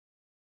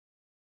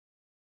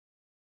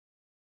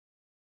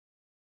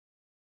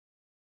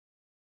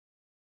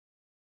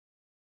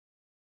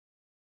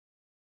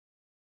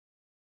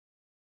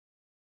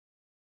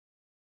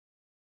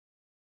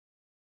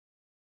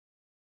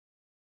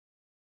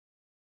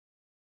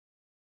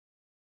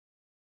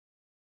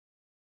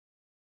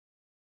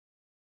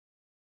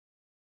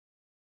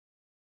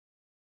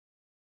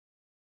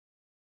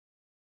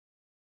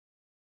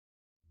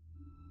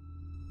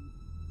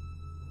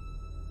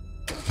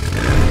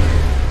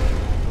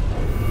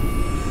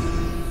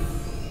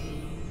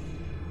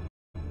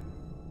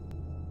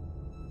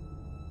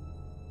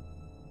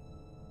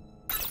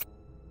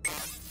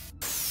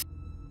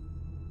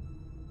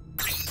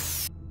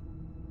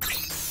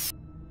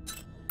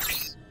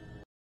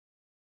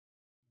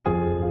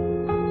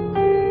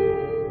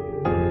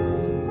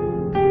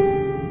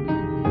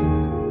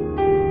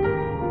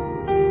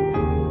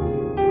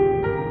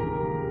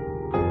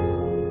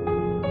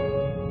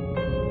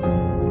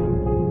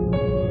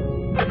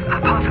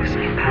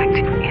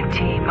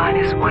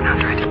minus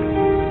 100.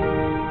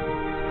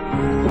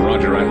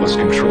 Roger, Atlas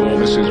Control.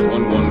 This is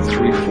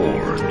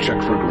 1134. Check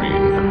for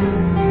green.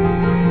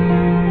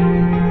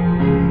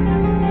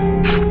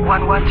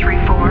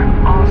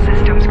 1134. All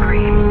systems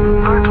green.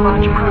 Arc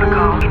launch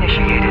protocol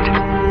initiated.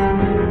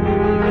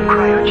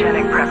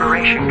 Cryogenic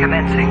preparation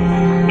commencing.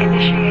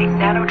 Initiate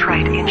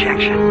nanotrite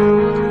injection.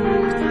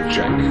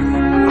 Check.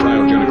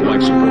 Cryogenic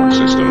life support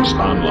systems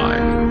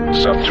online.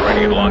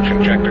 Subterranean launch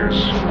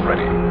injectors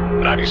ready.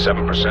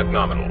 97%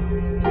 nominal.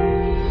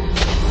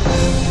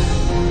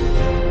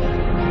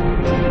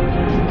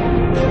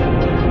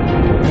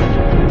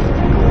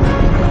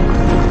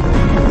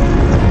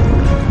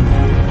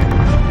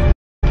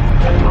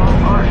 All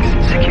arcs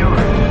secure.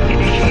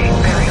 Initiate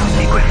burial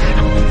sequence.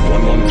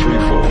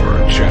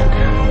 1134. Check.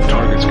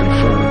 Targets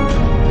confirmed.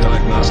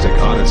 Diagnostic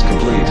audits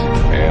complete.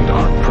 And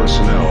ARC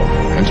personnel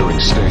entering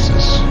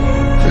stasis.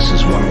 This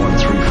is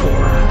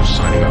 1134.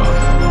 Signing off.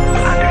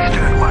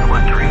 Understood,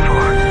 1134.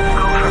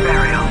 Go for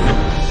burial.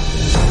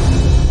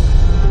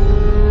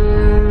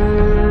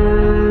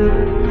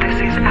 This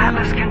is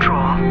Atlas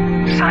Control.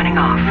 Signing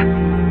off.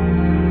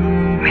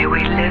 May we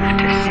live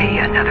to see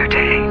another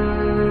day.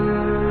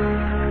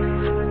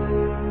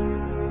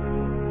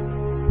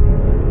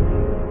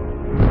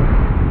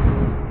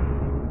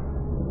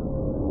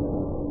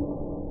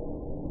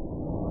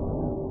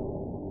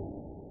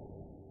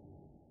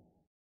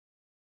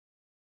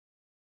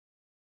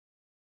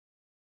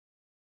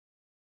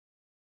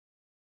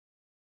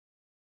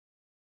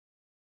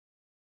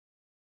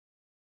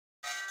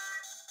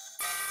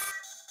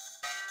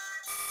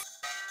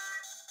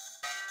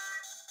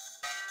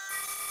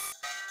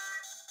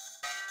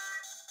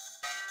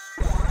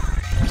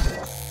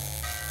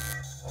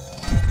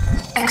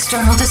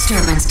 External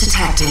disturbance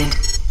detected.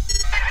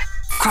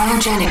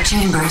 Cryogenic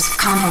chambers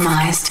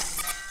compromised.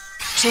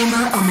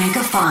 Chamber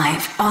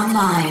Omega-5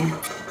 online.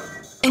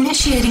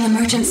 Initiating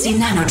emergency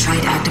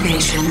nanotrite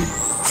activation.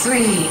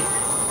 3,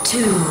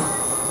 2,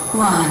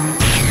 1.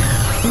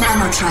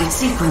 Nanotrite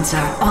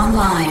sequencer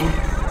online.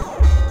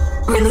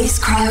 Release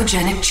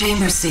cryogenic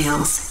chamber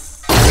seals.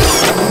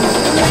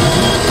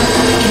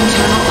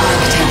 Internal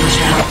arc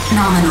temperature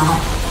nominal.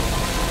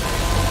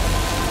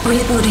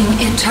 Rebooting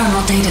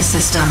internal data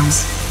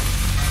systems.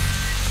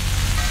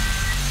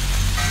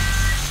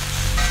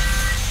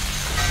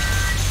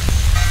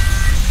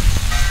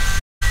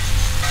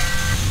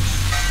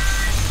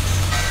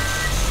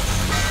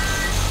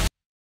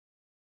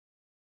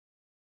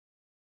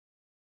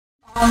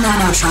 All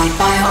nanotrite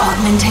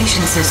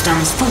bio-augmentation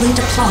systems fully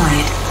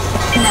deployed.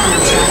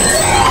 Nanotrites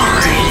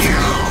active.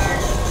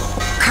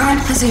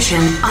 Current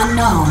position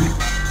unknown.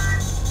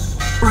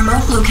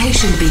 Remote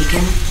location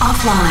beacon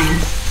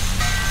offline.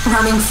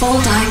 Running full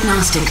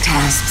diagnostic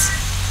tests.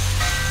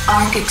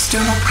 Arc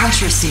external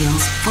pressure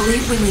seals fully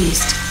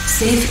released.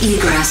 Safe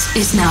egress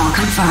is now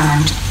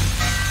confirmed.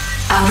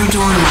 Outer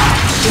door lock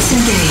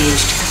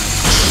disengaged.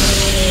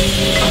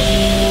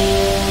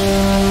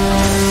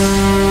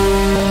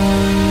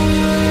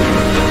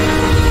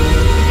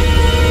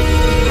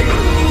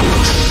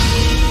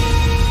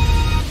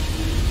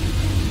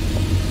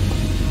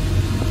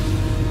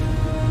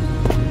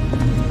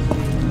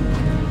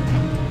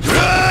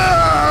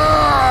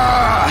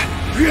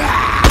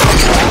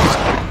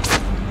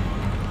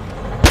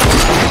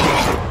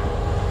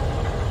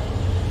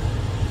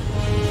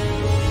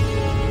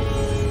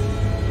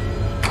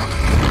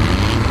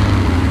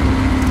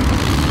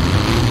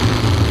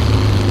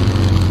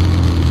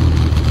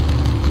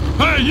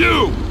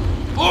 You!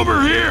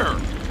 Over here!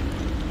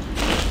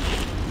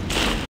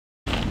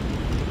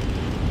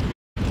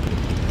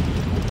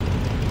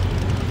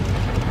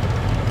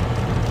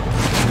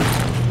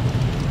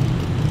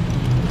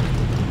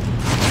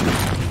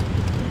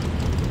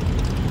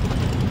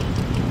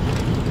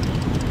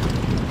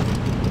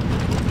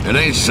 It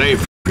ain't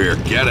safe here.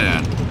 Get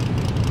in.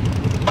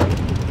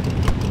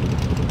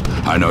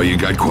 I know you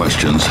got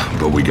questions,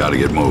 but we gotta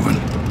get moving.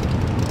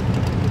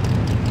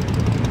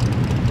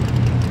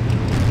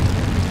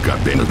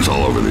 Got bandits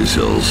all over these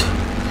hills.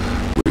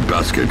 We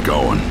best get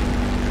going.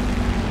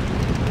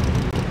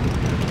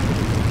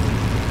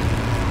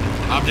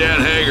 I'm Dan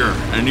Hager,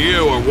 and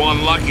you are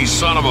one lucky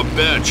son of a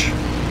bitch.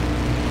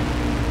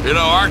 You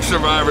know, ARC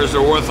survivors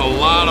are worth a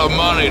lot of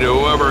money to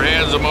whoever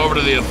hands them over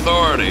to the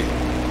Authority.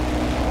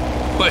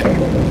 Wait,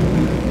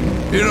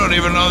 you don't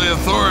even know the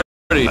Authority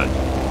yet.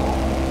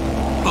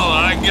 Well,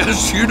 I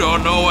guess you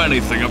don't know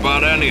anything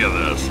about any of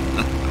this.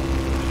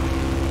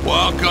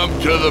 Welcome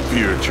to the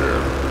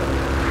future.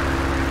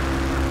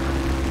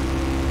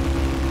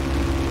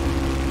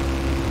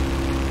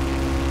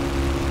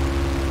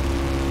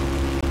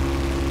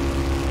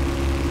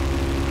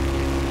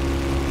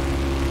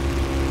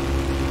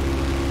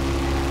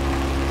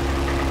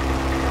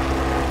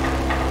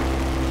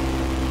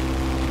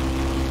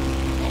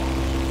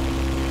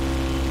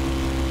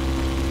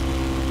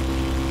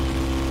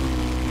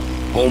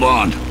 Hold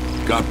on.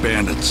 Got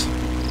bandits.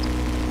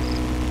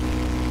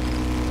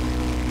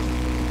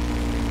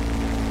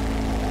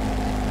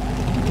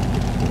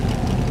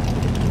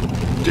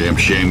 Damn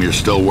shame you're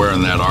still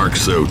wearing that ARC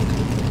suit.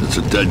 It's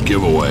a dead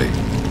giveaway.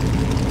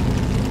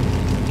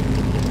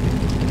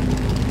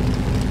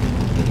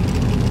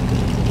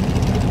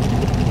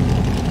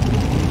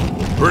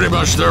 Pretty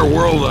much their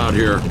world out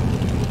here.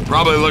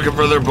 Probably looking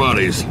for their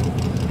buddies.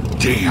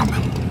 Damn,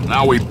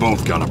 now we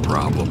both got a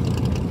problem.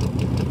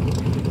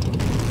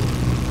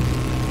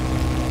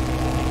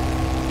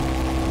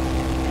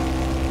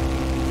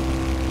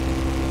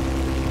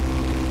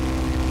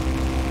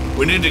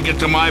 We need to get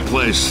to my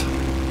place.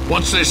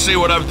 Once they see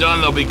what I've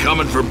done, they'll be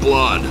coming for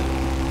blood.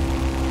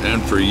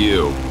 And for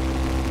you.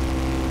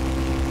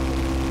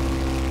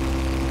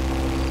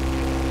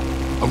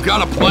 I've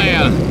got a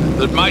plan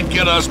that might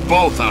get us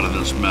both out of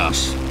this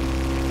mess.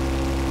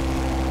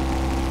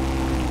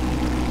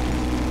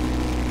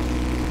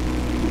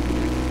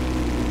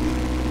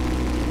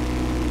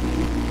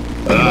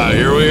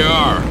 Here we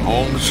are.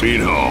 Home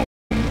sweet home.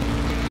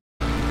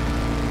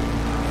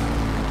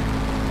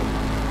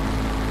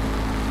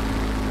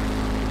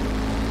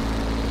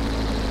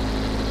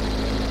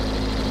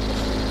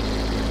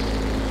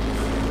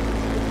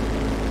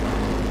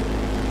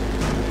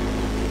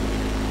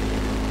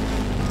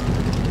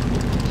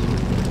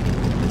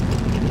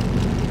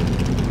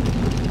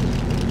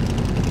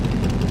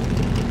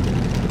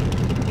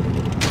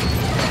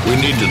 We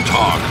need to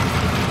talk.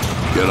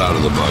 Get out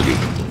of the buggy.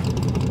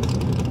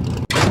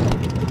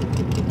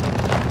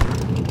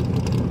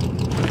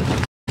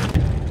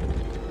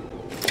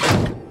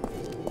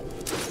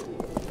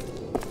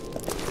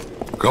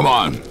 Come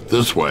on,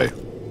 this way.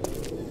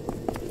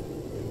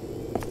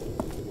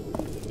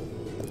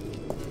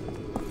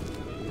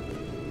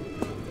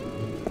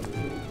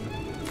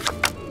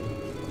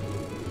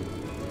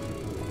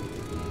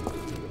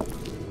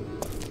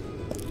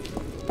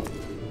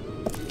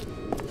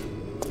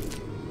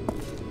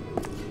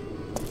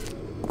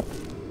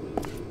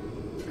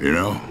 You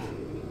know,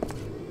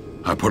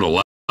 I put a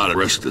lot of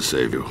risk to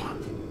save you.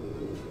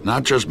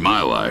 Not just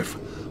my life,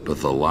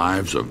 but the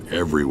lives of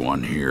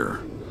everyone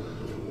here.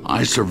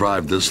 I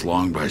survived this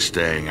long by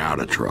staying out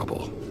of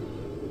trouble.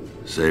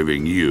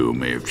 Saving you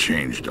may have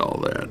changed all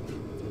that.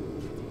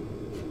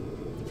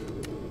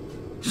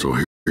 So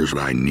here's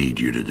what I need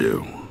you to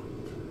do.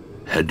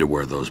 Head to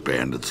where those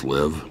bandits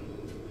live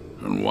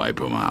and wipe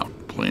them out,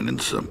 plain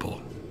and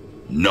simple.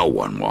 No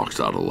one walks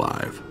out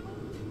alive,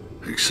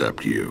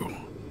 except you.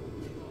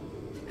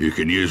 You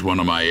can use one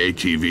of my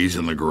ATVs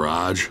in the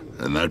garage,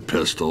 and that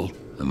pistol,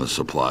 and the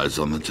supplies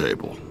on the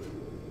table.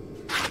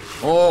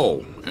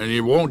 Oh, and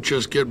you won't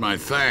just get my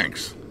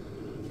thanks.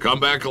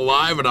 Come back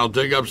alive and I'll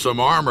dig up some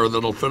armor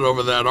that'll fit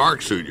over that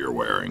ARC suit you're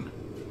wearing.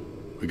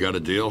 We got a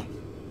deal?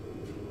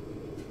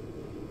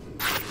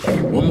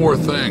 One more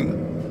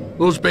thing.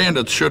 Those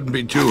bandits shouldn't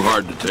be too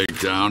hard to take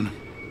down.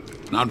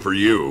 Not for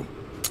you.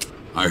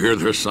 I hear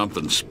there's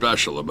something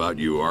special about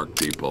you ARC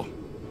people.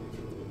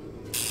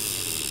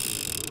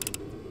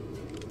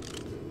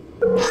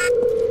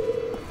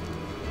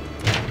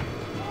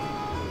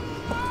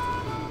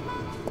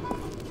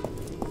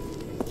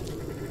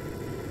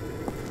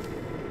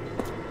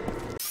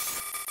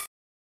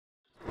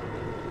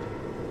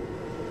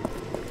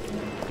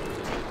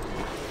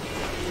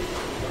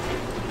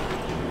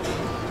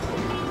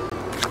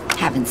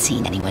 Haven't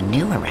seen anyone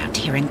new around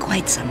here in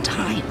quite some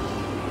time.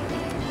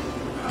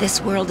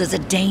 This world is a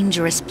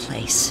dangerous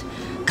place.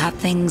 Got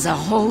things a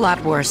whole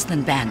lot worse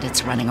than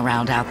bandits running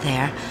around out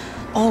there.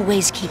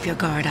 Always keep your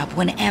guard up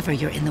whenever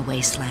you're in the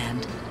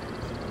wasteland.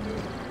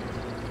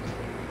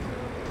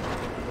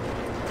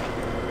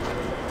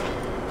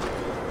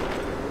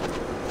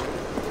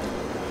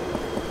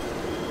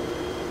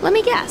 Let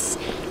me guess.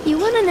 You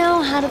want to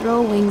know how to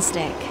throw a wing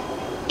stick.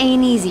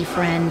 Ain't easy,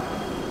 friend.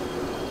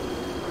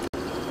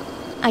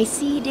 I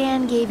see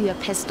Dan gave you a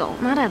pistol.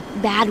 Not a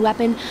bad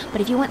weapon, but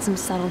if you want some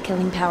subtle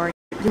killing power,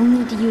 you'll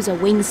need to use a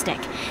wing stick.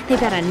 They've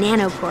got a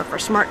nanocore for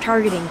smart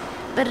targeting,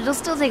 but it'll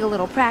still take a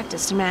little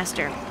practice to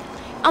master.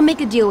 I'll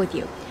make a deal with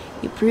you.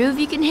 You prove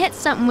you can hit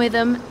something with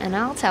them, and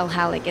I'll tell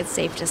Halleck it's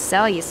safe to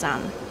sell you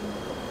some.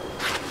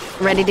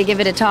 Ready to give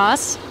it a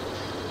toss?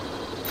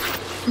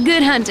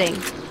 Good hunting.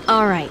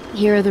 All right,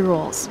 here are the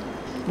rules.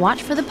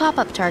 Watch for the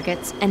pop-up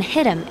targets and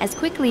hit them as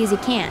quickly as you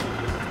can.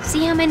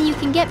 See how many you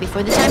can get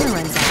before the timer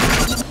runs out.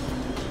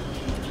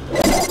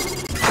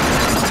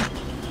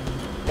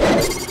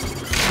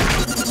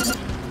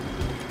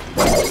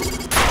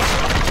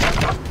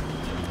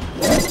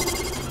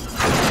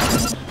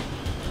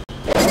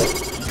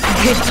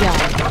 Good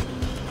job.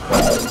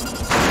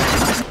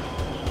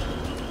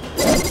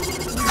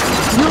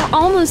 You're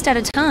almost out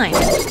of time.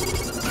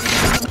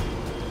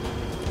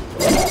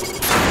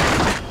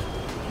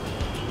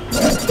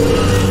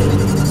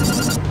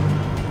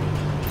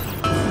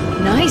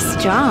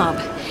 Nice job.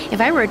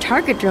 If I were a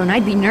target drone,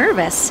 I'd be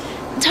nervous.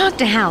 Talk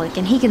to Halleck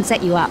and he can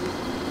set you up.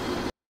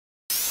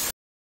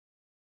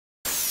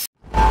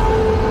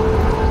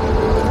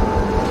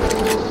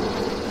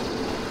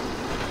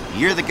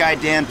 You're the guy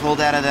Dan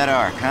pulled out of that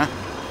ARC, huh?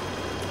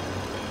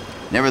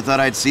 Never thought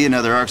I'd see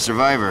another ARC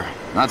survivor.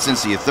 Not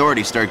since the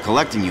authorities started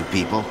collecting you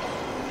people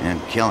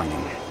and killing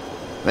them.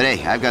 But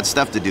hey, I've got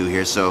stuff to do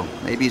here, so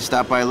maybe you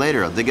stop by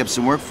later. I'll dig up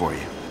some work for you.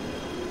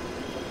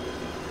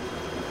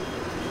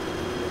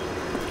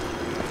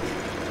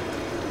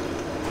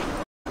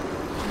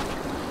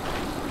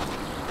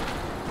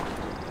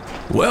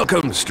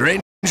 Welcome,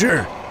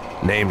 stranger.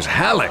 Name's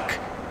Halleck,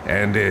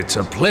 and it's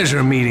a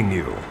pleasure meeting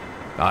you.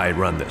 I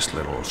run this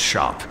little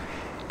shop.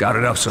 Got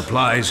enough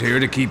supplies here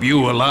to keep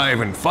you alive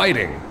and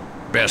fighting.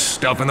 Best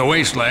stuff in the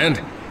wasteland.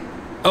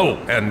 Oh,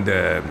 and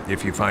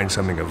if you find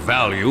something of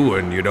value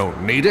and you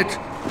don't need it,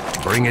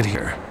 bring it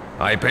here.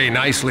 I pay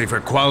nicely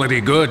for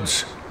quality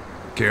goods.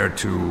 Care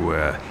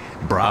to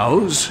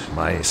browse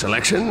my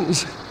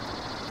selections?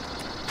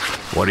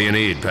 What do you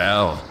need,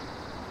 pal?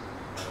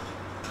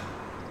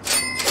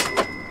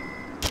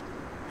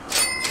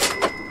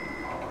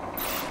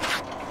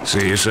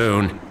 See you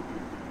soon.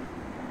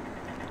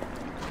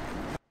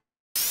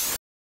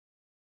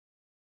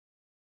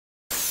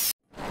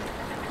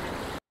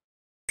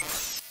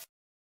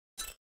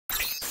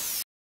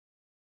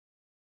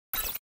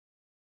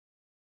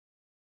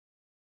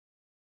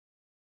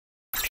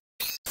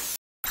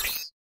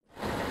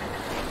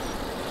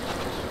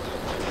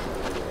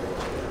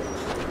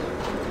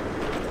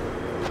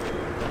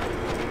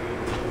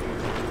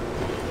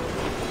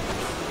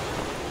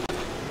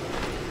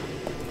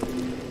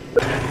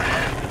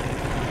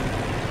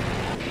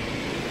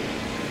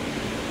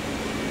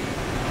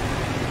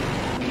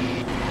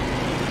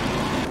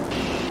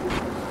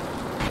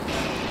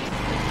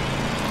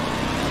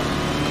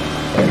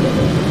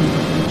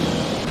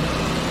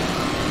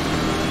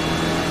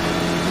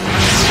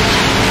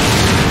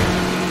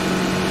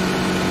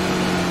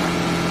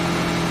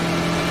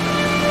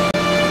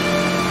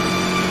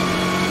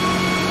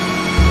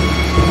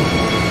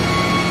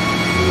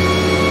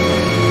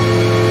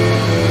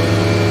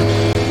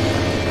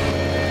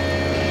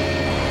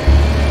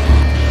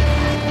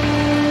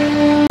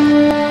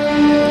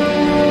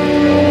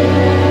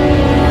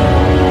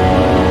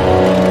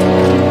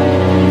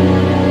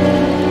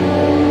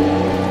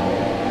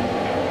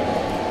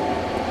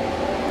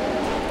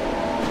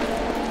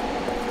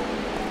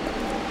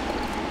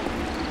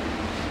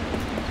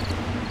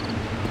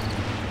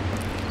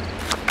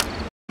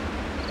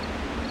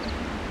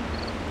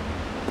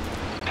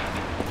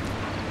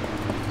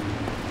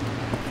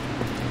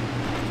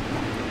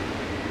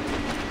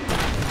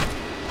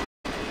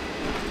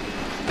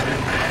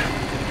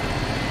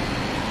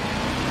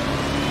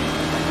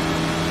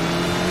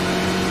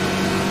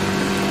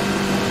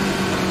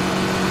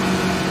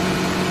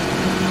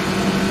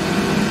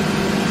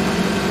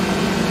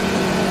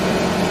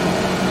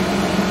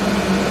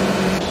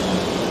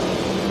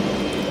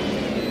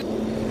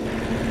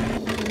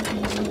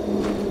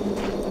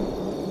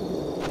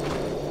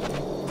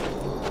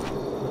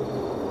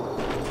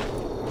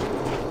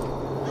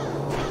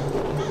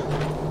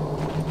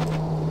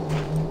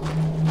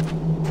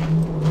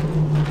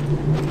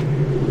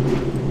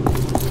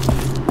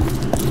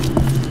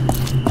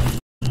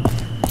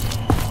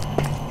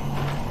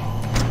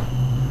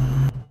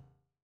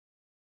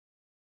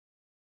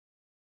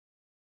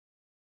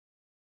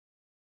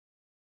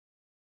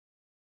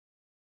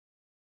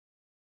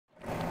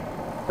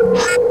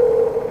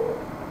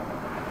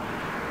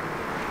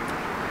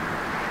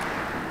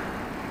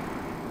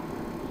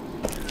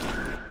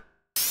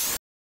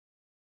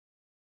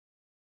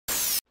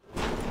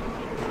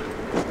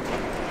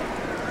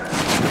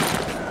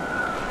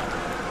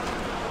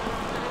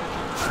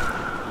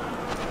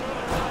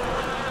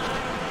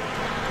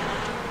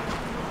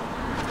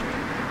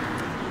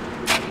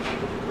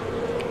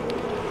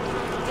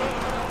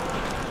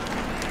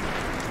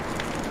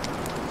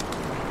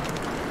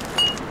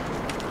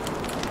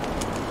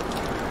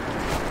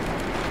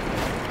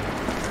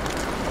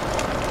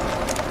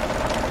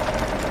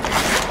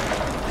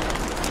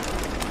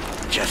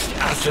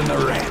 Us in the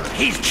red.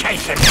 He's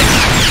chasing me.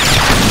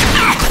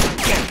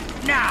 Get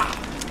it now.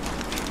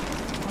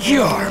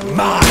 You're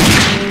mine.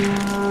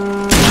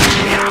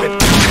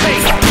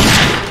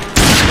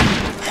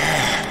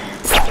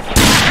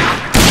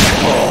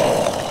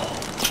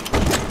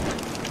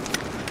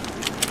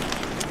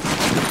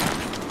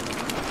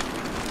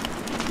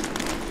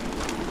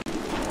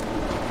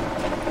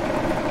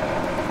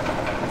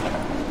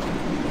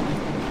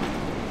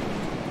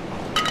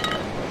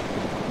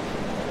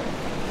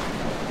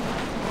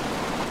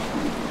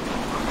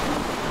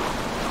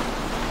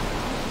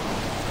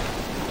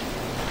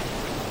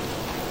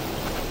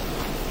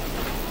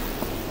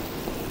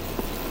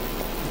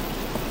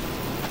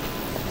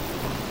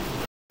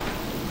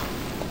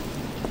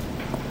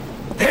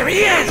 There he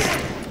is!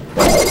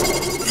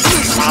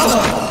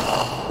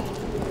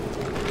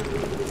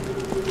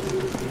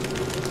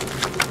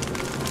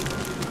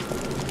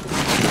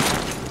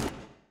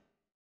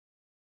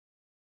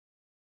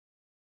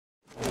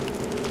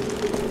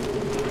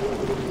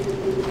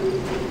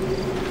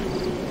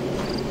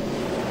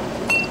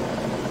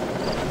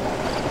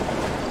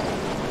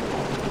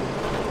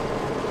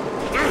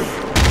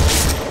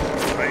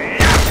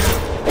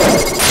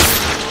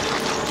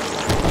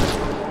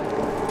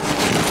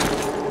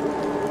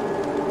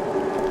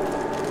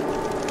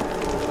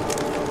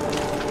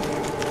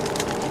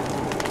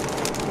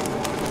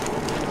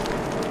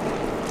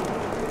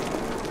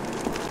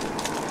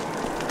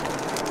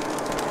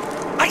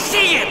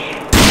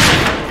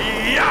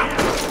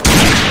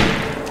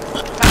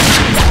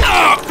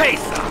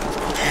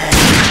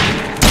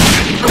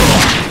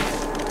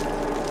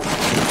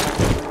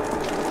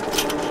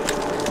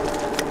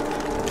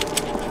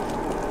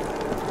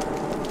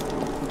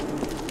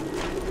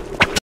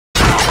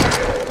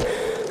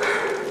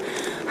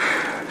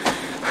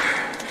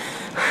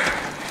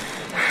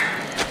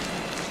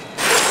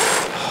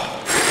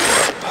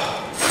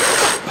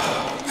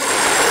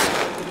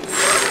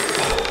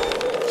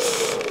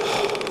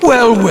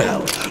 Well,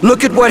 well,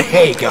 look at what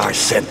Hagar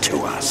sent to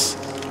us.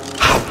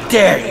 How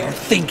dare you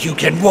think you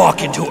can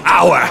walk into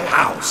our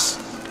house?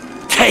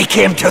 Take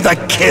him to the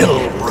kill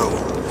room.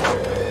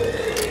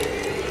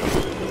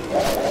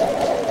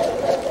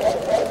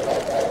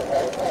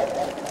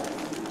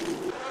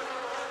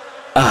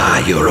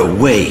 Ah, you're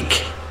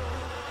awake.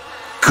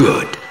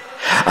 Good.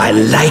 I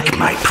like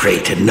my prey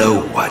to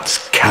know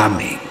what's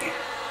coming.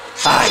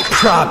 I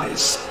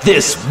promise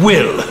this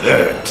will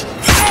hurt.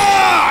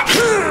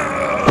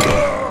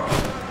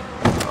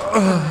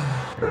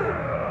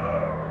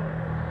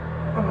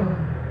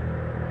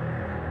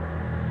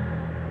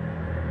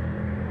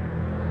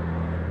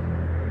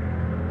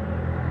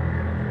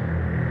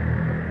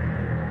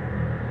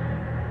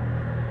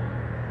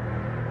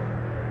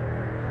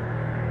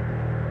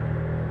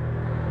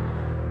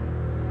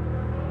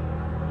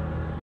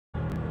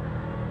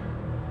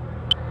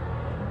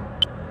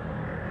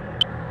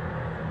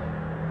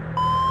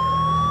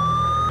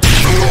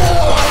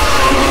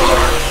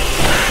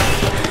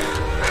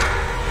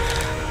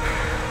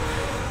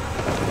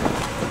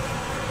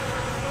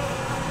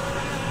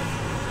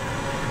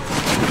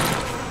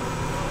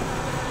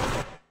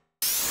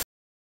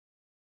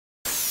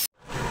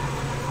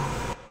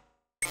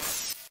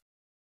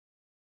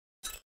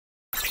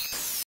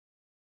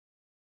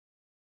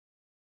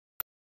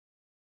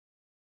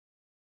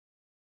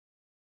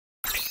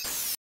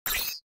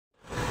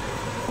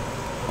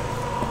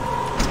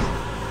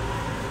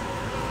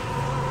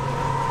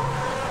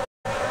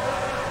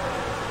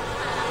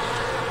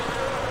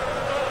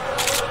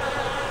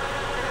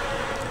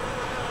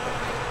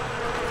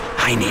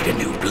 I need a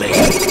new blade.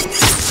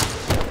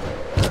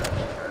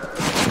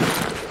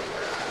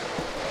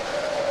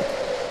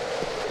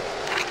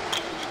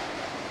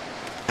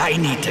 I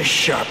need to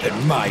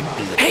sharpen my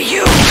blade. Hey,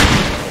 you!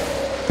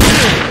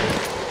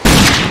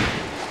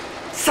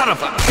 Son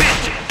of a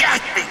bitch, you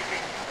got me!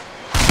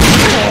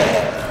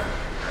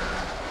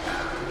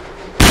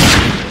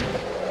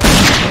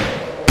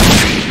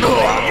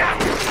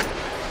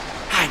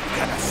 I'm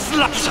gonna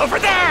slice over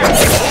there!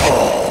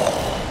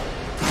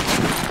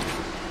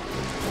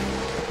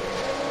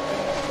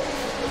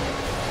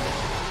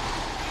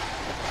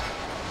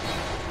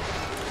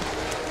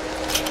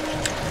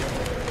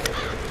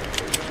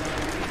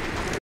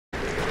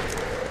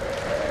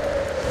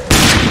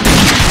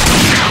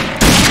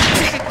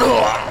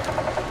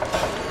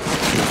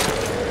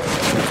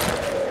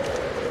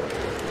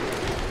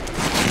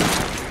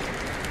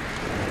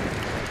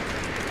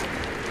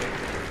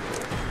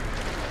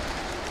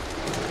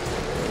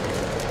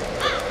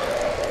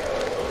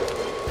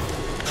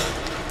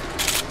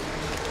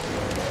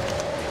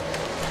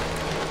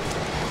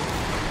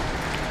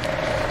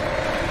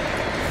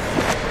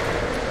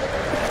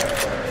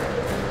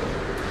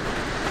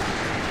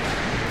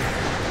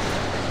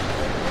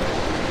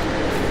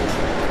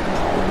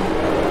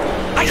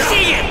 I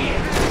see him!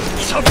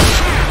 He's over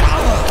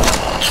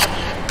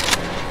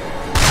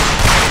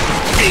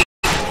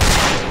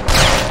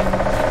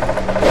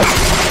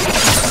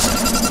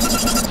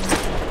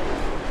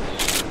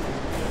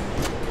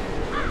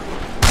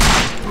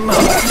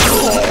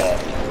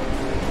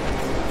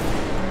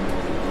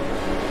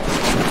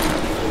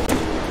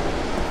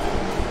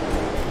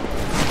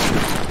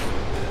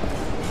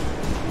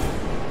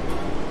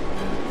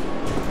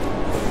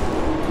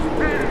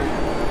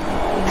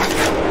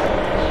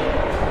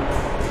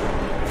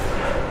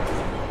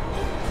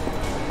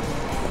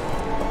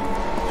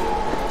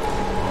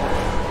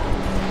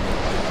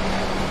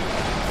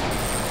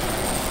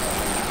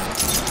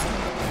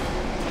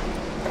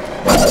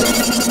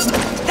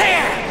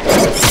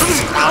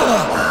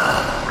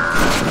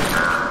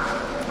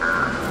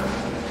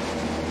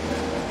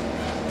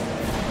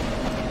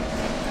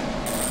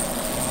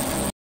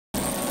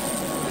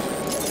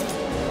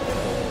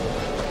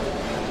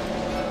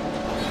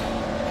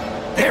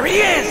There he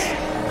is!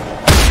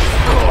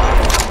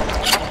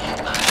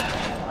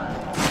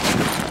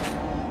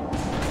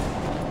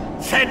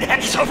 Send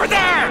Hex over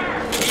there!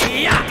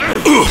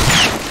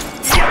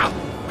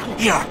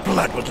 Your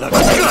blood would look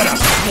good on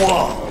the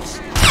walls!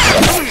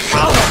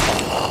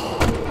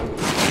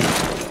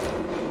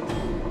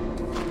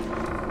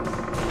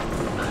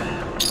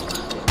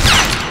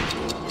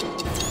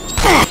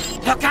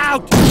 Look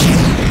out!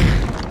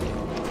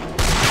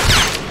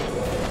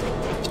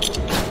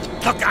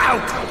 Look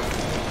out!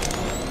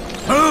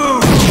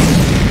 Move!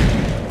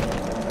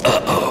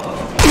 Uh-oh.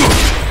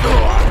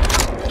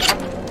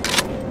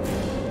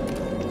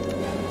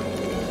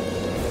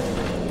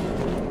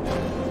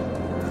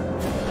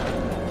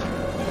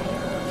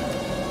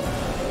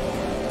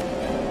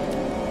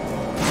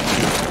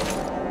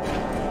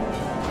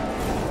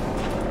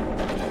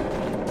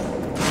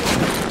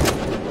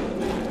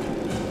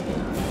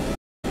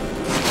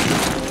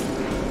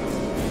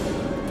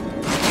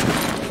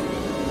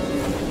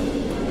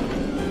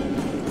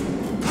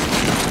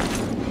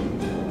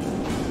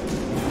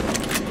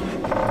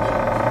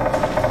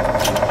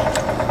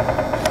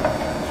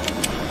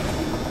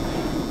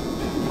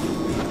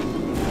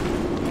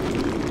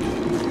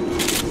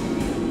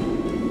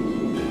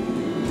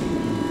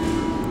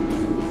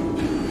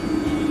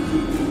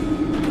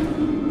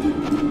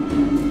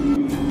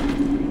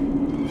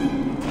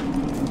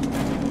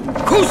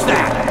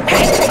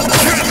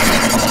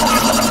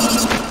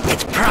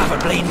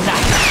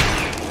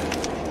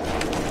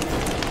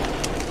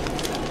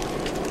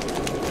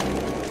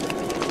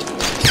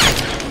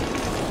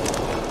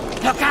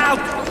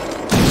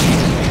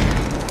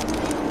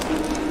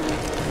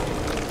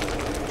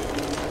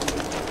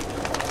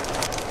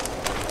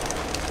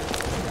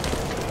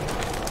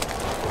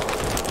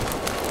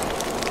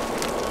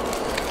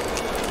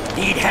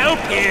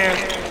 help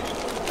here.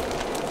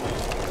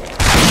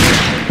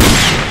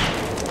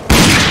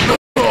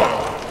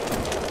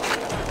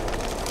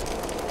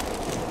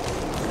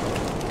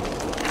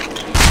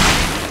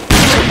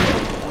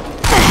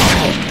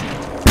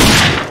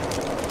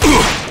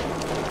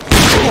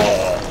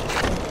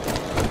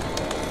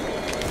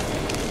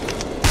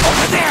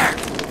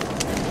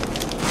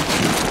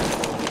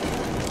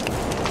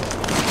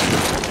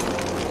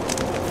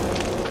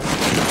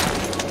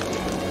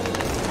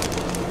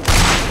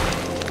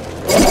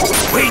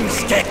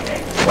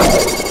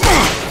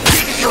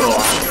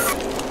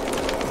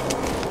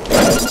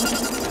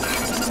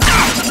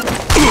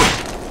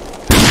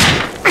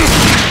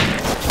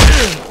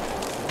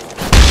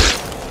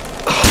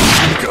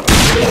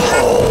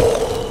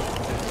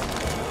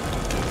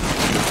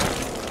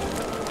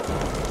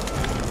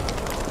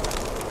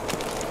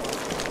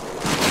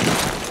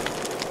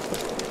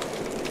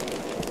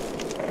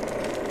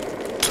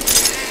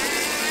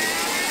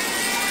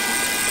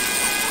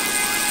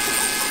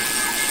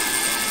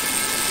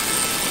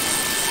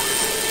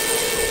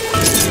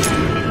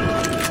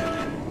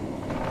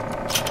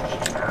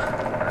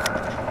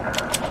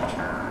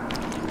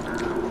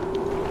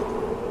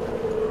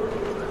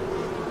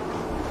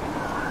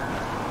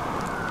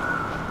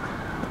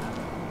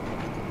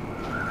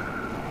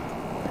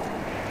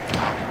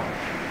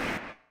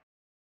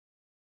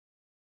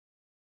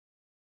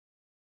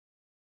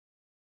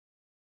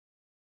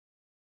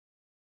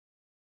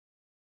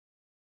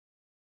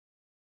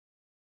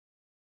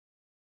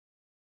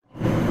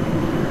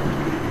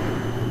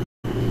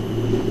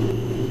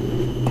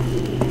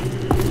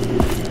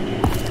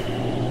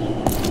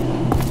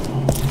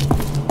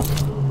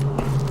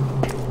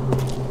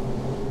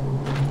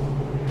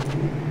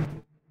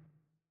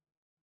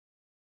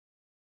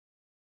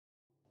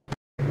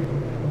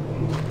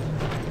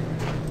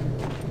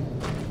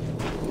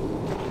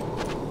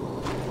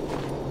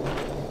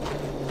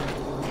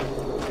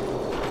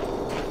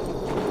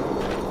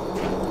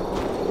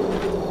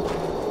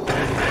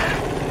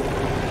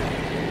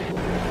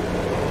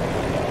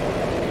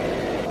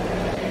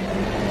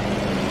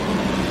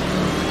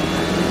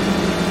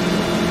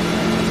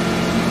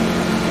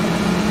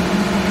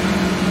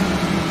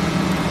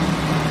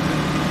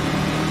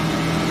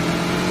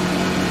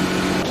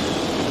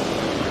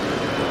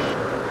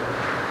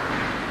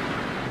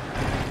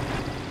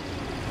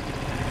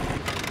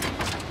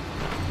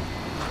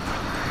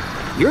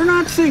 You're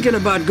not thinking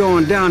about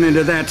going down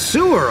into that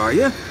sewer, are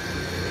you?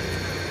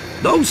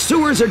 Those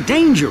sewers are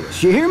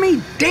dangerous, you hear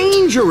me?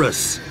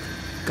 Dangerous!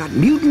 Got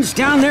mutants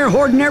down there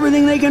hoarding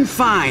everything they can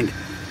find.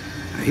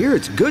 I hear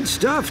it's good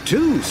stuff,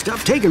 too.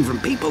 Stuff taken from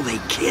people they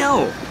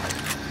kill.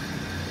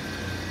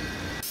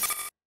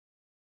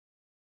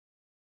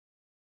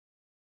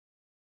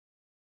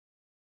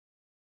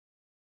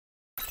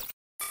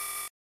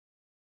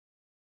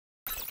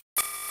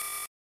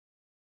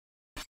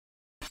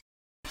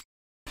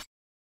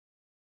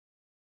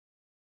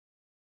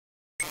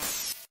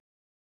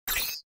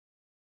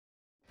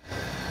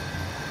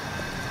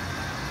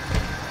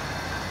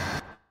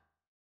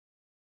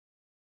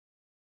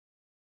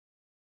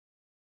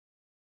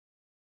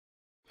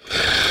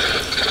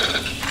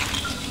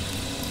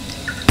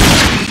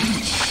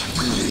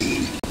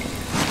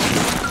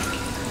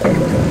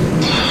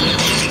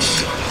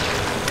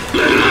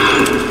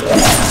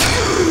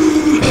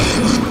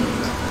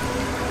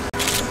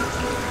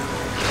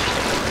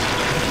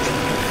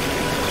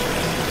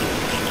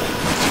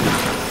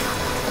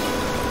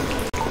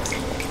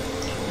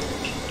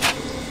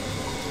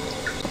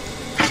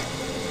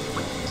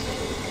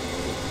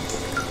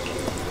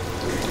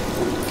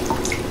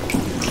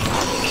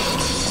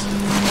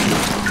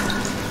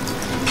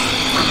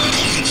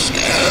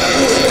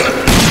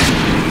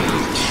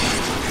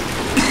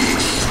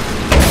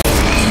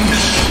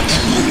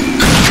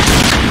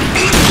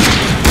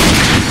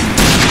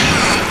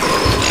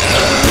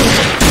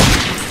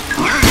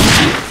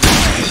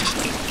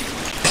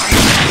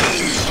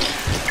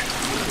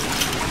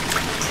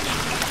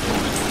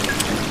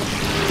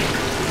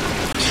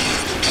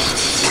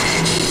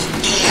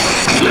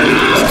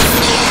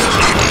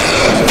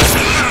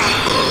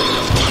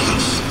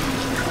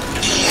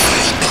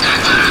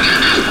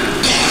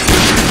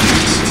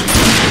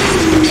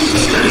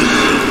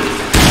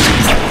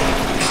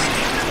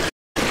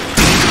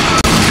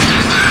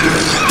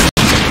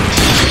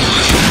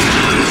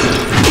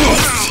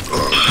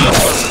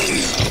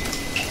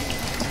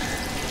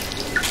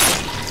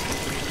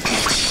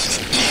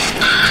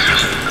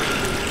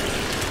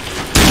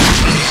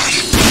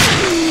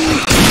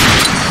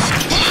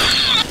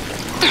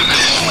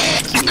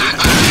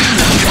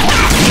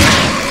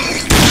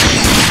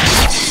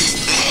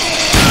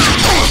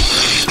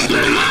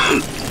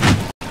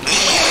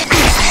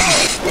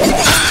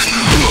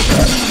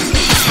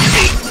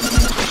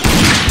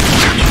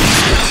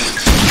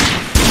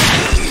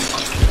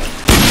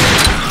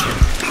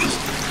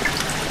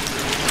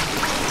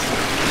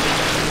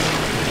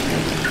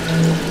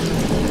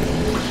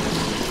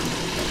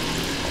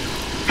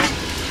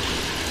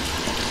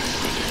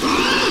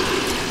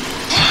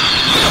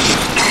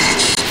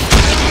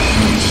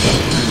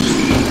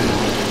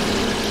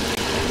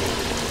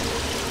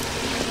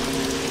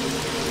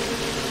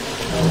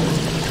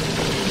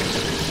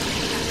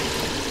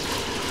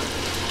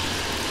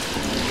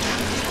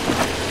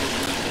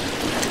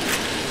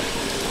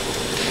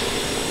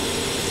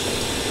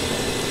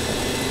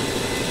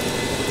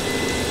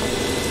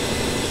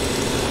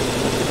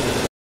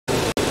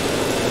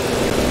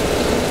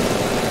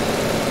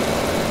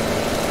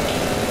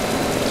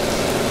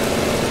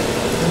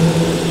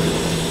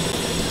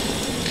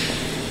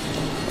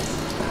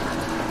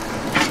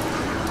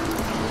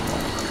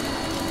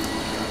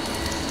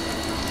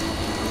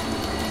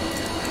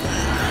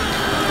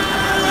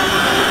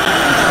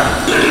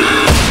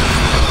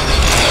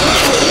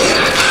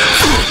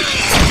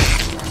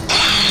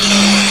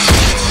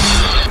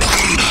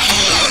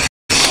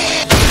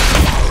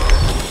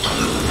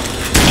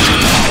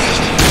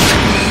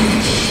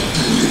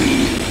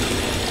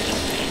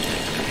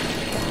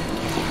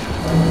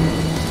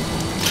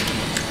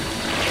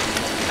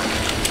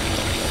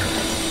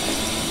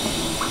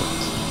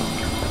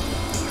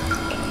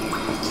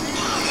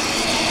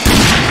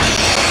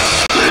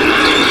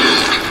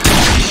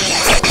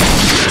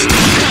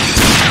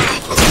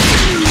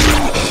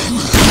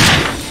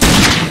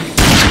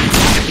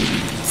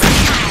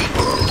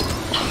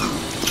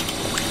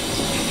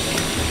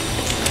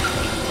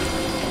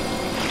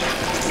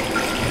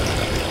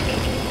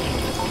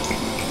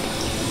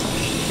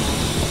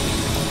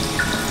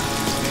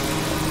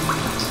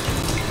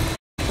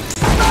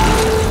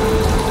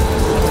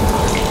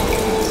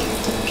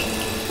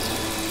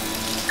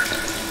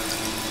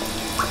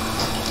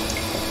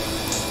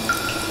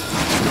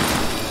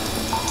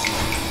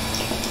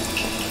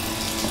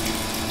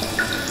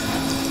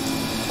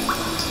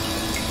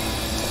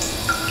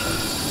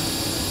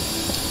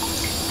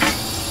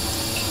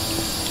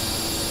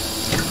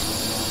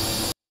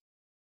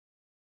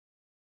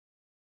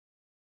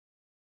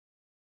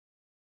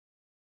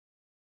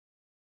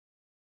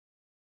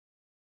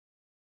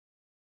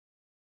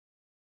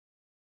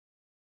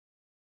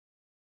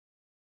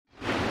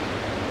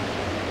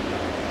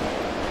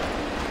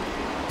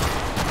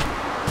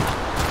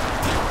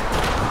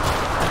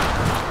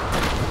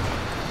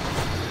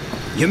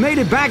 You made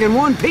it back in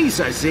one piece,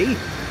 I see.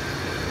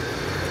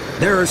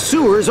 There are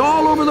sewers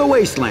all over the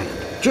wasteland.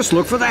 Just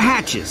look for the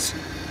hatches.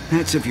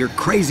 That's if you're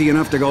crazy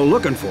enough to go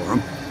looking for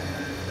them.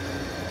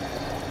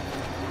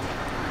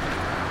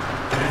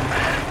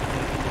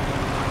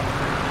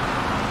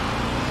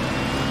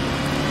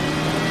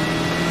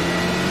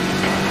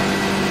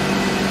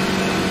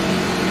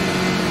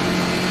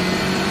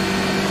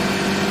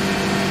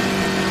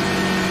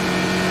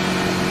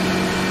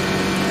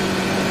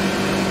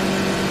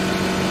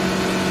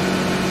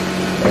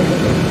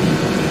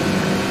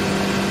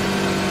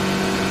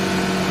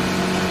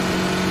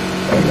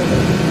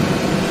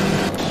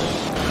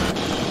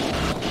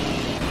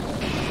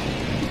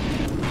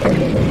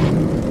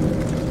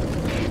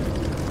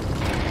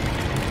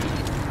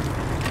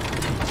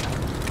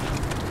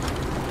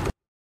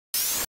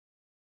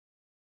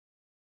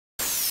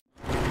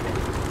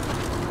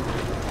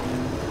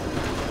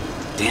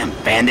 Damn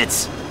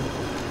bandits.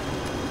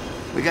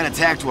 We got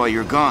attacked while you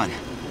were gone.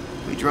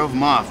 We drove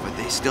them off, but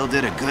they still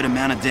did a good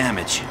amount of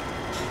damage.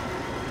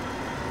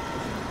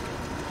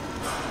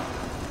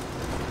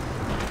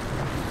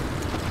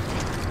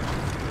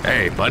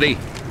 Hey, buddy.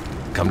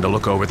 Come to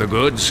look over the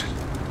goods?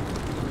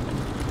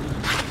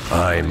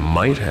 I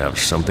might have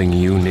something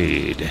you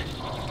need.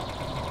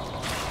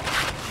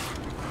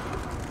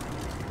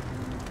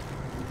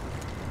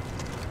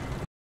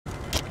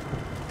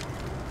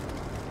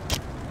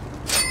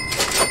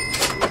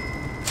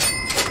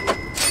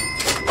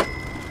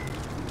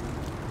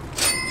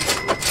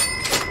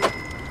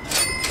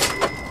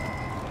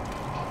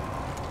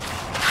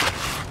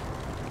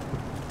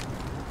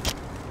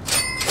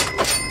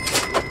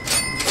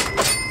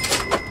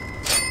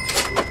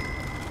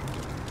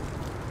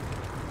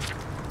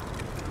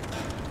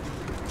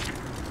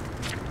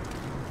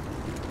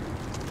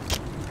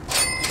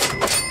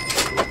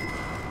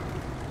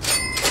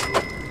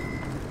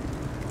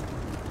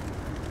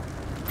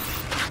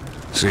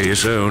 See you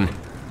soon.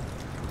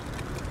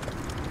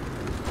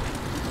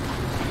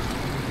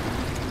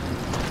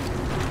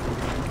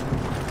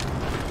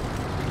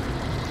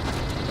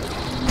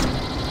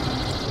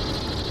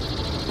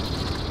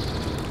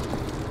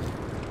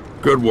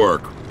 Good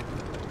work.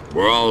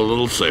 We're all a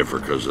little safer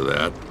because of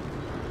that.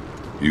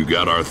 You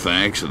got our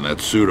thanks and that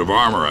suit of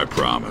armor I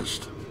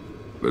promised.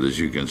 But as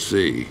you can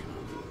see,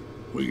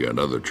 we got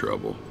other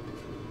trouble.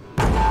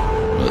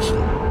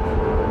 Listen.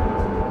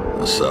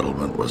 The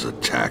settlement was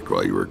attacked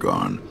while you were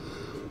gone.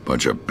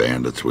 Bunch of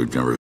bandits we've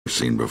never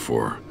seen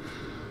before.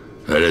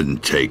 They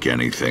didn't take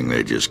anything,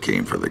 they just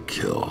came for the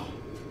kill.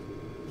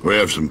 We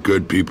have some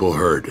good people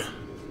hurt.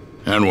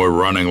 And we're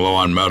running low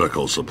on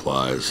medical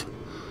supplies.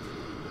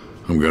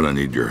 I'm gonna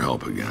need your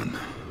help again.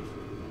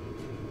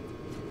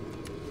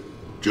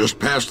 Just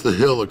past the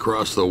hill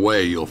across the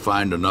way, you'll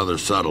find another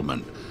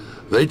settlement.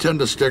 They tend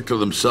to stick to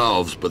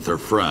themselves, but they're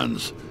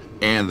friends.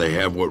 And they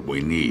have what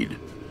we need.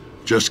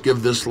 Just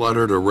give this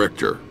letter to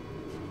Richter.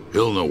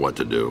 He'll know what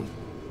to do.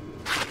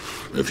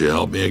 If you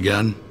help me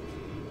again,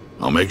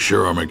 I'll make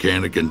sure our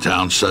mechanic in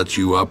town sets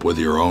you up with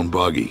your own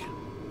buggy.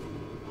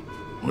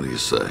 What do you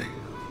say?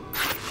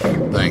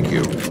 Thank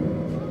you.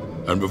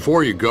 And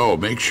before you go,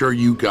 make sure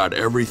you got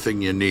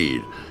everything you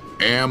need.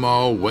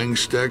 Ammo, wing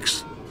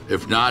sticks.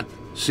 If not,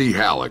 see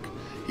Halleck.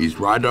 He's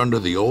right under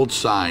the old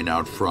sign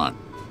out front.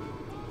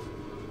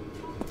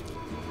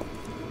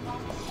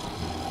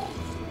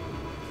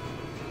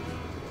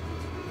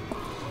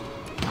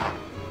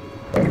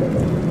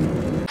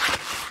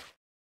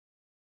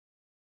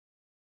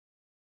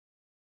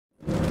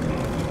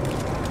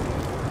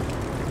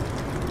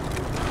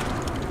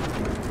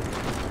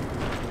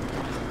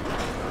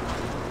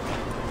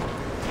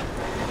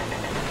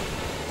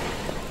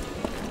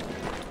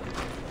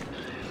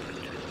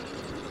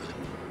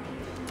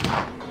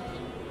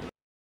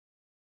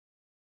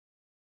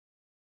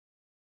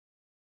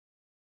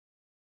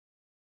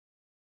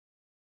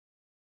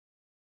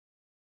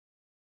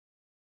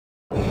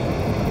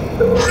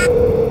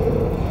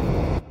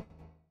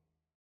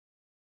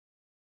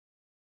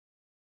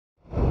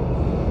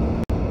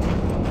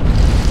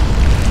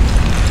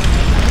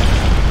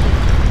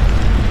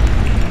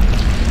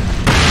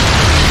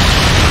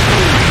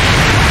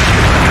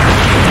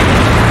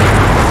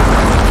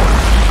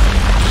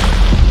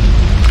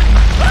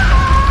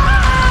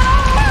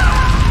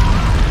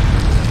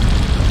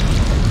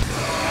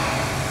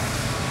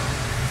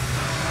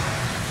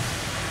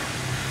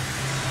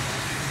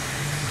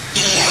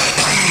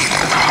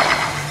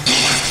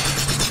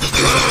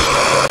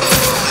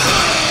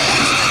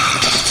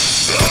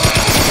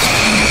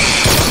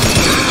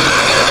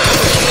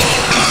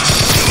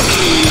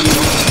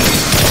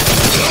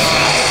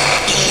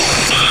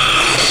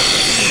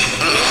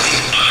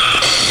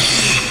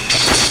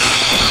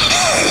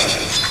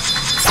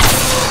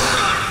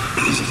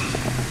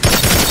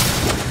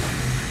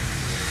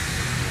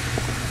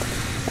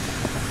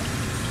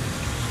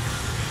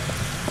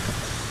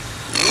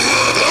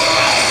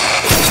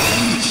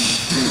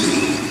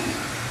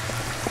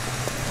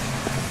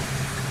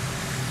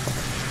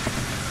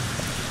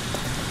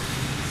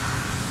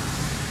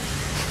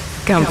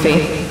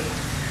 Comfy.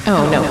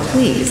 Oh no,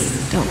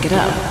 please, don't get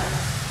up.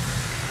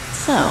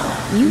 So,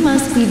 you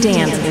must be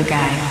Dan's new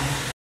guy.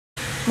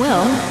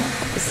 Well,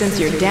 since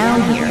you're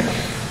down here,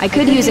 I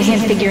could use a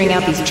hand figuring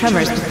out these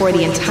tremors before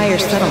the entire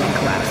settlement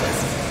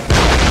collapses.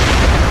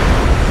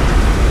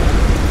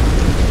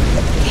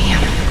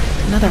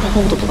 Damn, another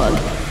hole to plug.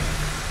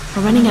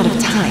 We're running out of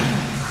time.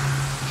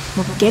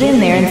 Well, get in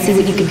there and see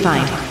what you can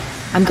find.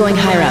 I'm going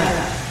higher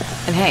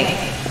up. And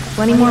hey,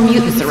 plenty more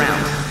mutants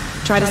around.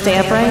 Try to stay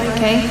upright,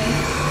 okay?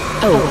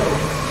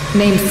 Oh,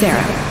 name's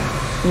Sarah.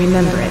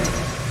 Remember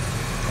it.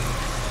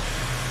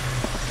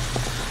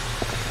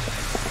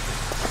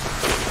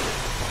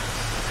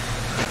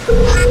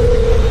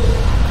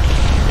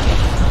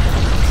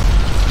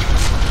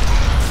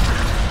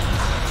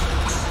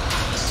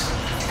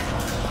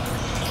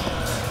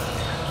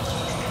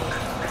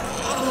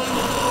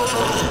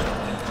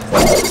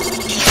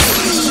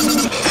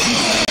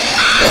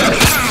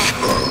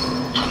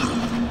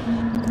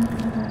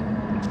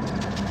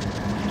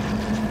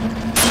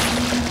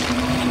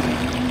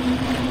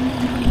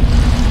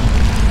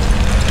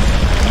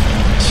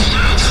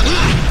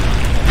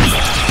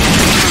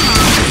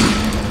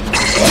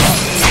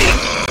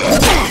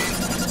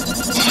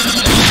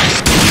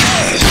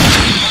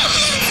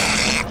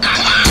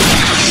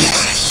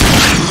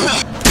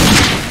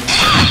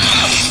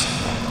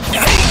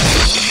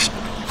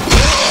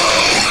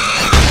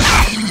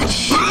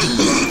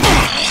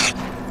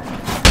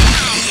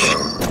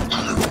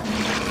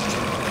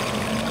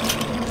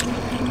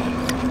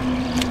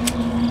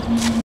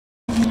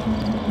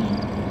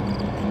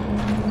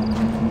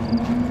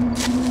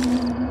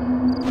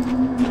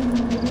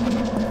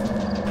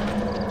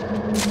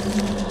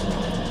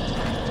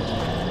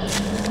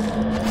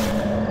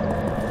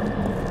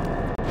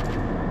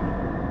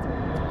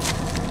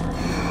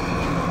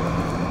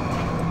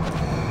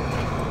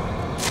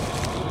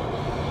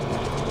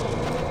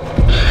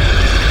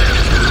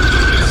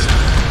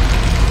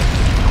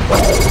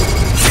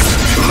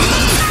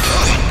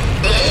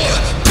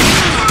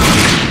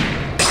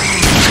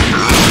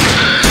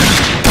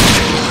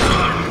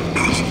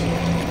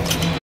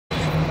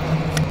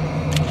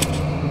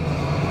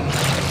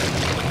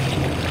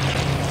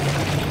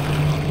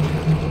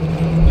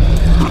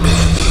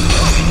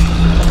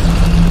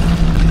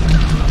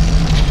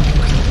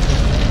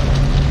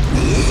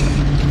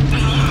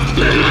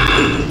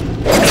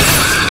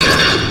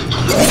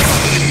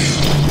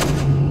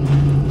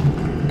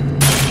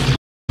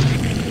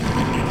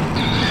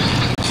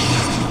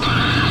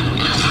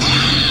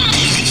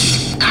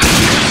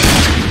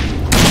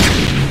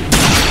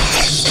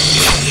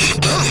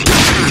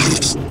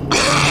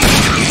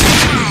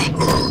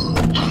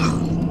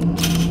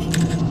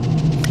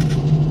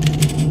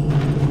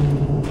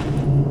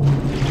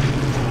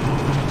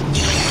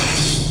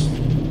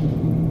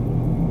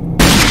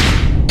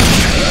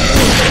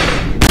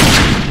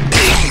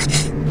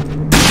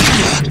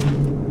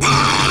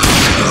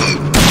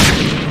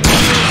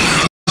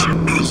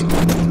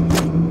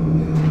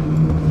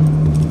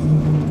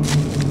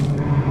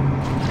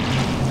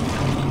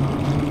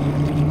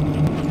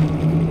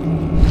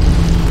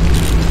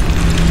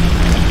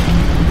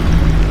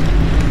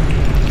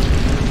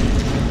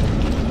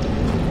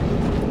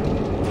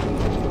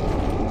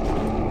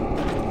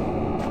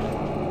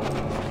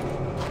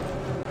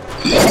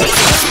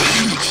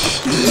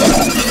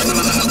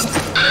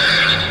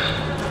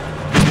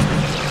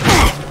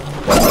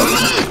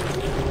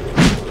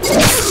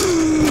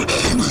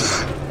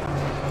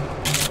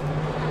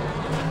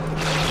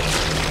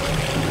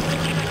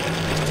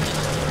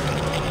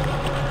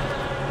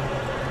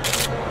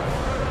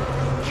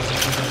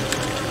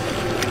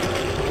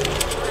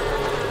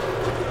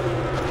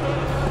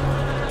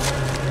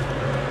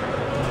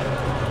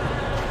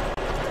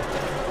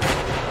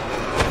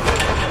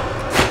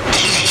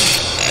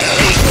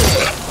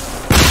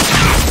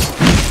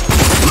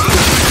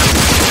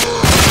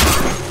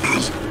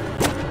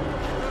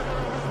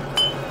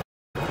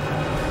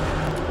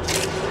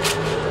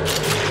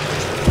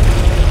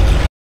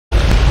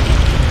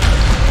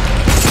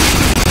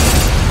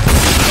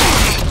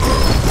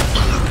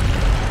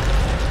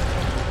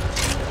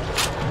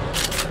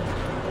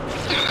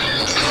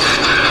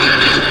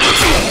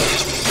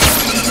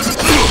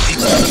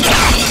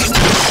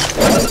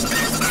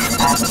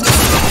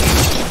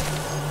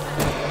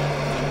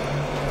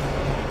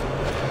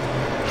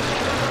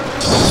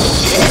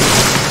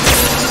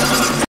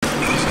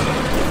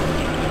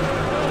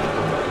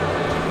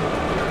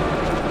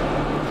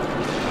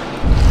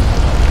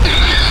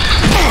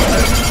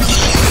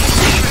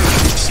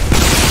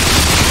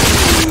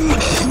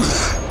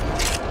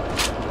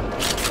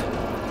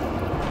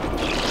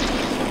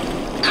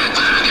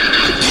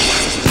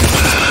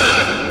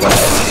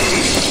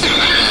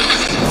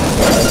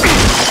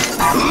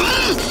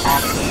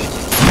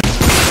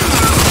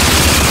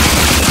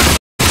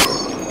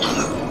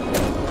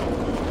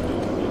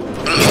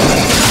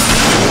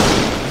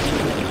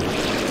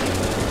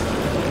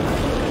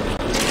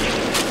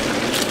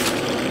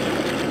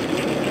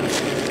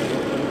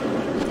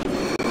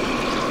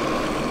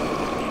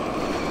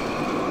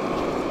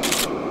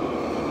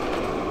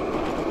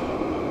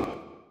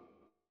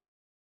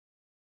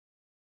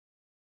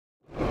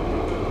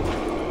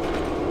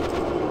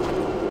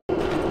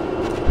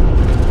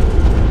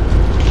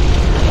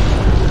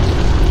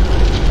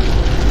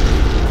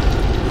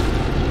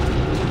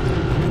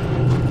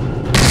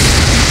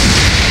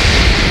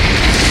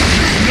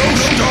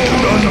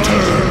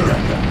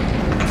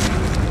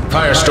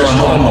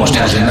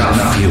 has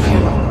enough fuel.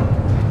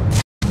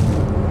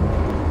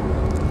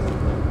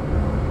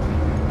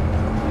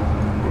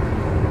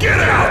 Get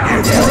out,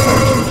 you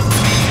brute!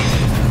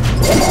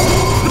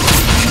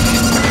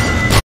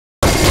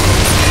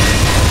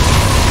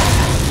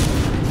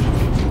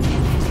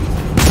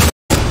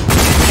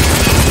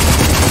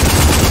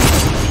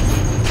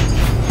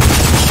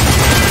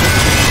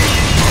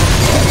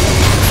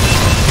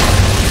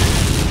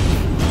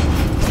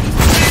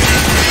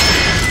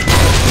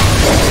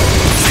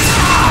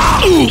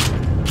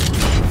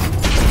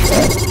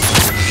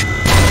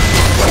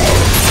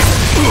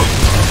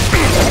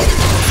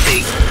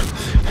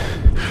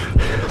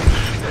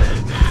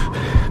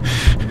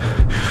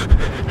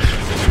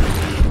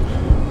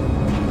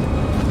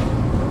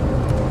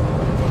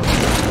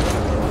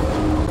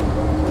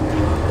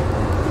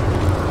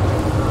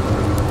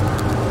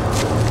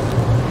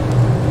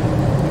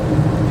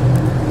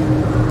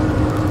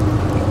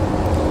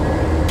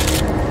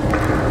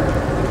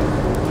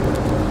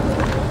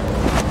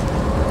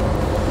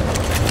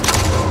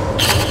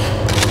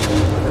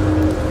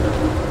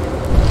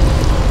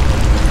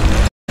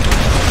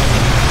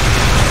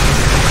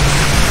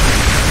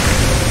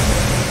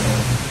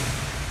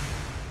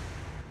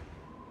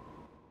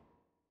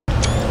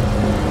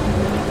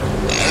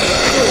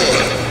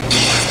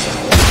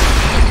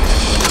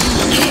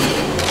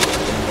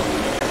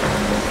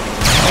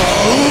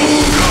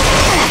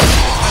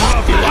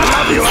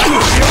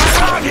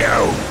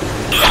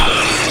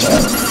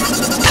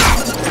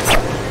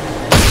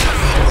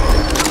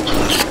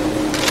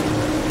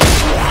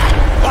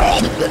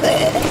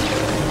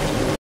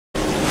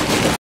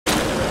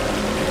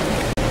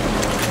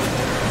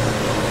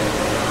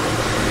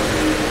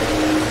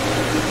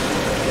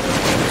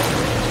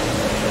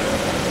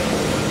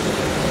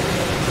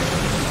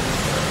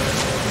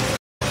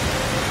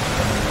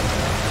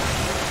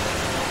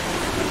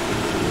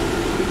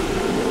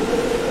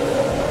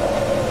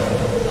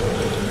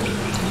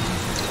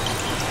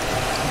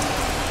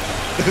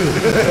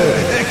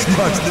 X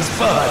marks the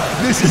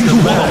spot. This is the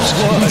last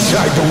one.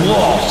 Inside the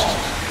walls.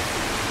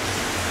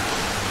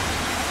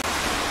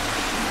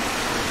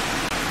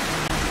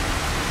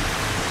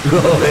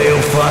 Oh,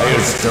 hail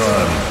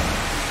Firestorm.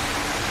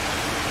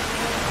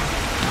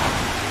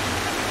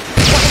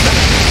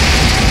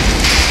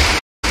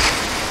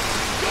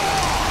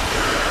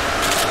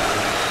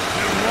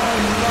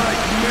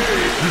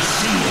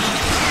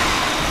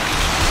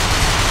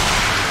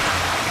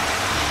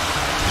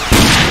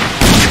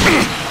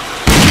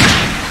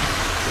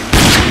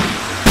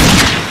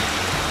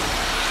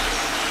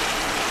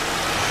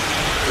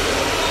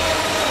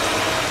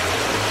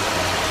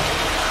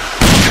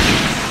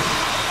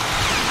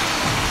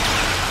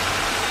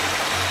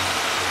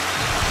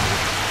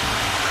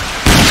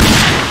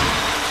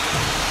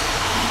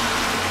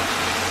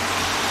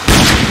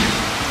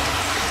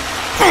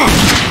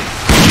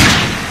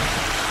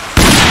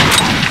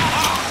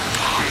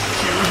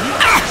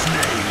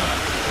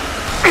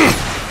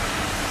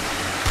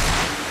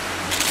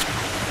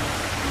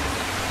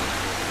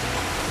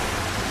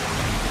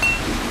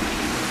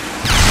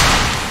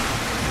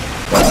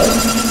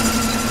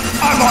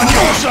 I'm on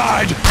your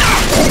side!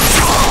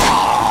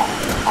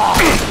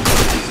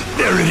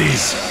 There it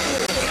is!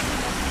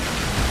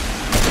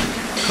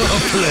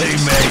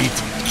 Playmate!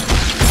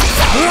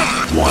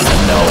 Wanna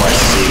know a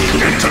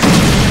secret?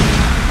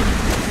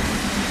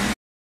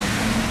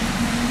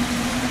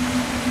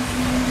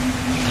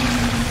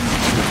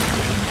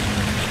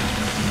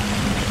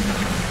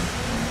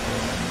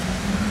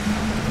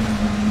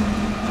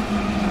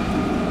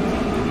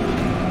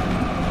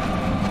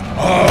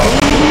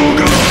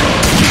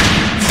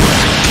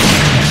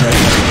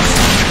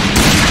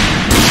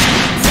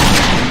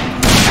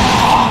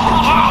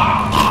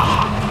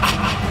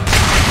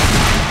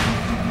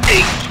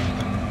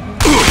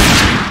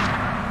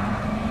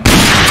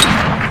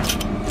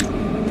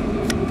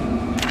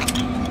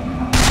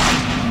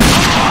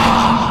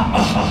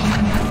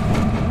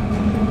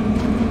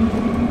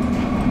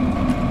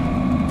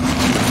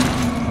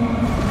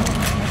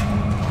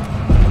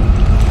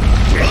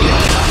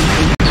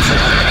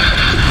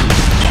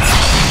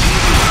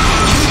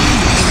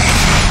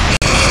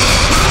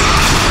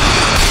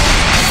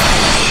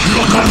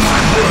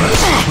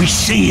 We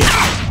see it.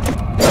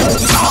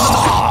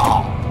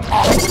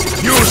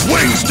 Use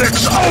wing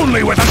sticks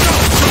only with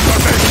adult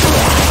supervision.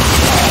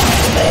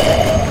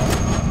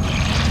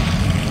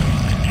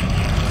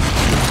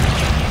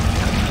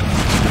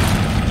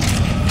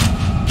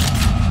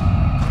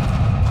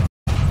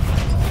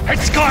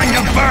 It's going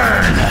to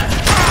burn.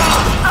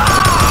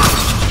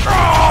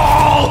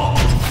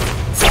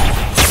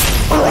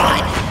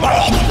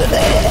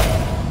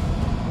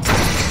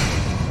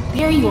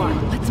 There you are.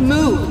 Let's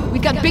move.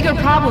 We've got bigger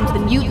problems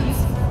than mutants.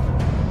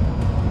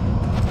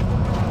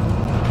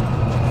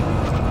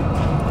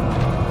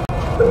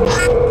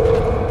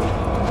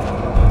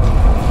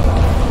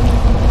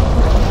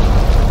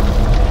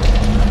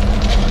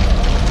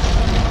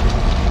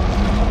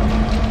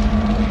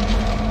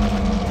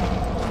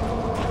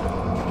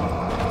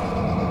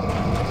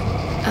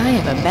 I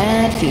have a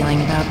bad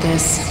feeling about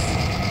this.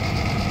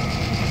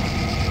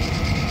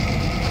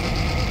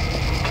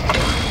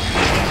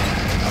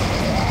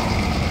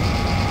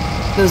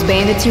 Those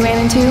bandits you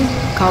ran into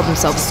called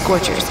themselves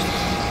Scorchers.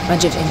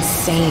 Bunch of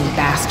insane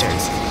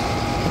bastards.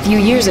 A few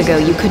years ago,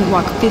 you couldn't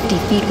walk 50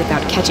 feet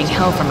without catching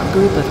hell from a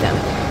group of them.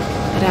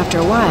 But after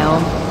a while,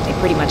 they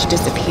pretty much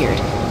disappeared.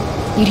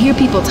 You'd hear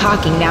people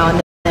talking now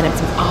and then of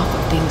some awful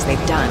things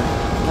they've done,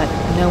 but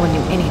no one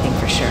knew anything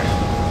for sure.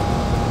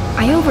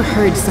 I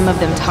overheard some of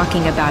them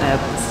talking about a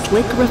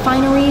slick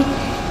refinery.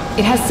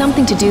 It has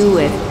something to do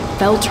with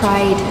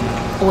feltrite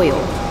and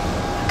oil.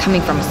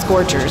 Coming from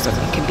Scorchers, it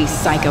could be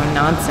psycho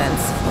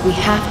nonsense, but we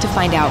have to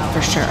find out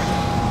for sure.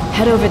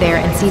 Head over there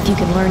and see if you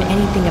can learn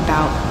anything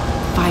about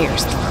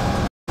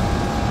Firestorm.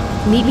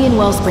 Meet me in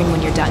Wellspring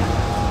when you're done.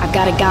 I've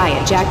got a guy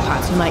at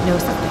Jackpots who might know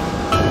something.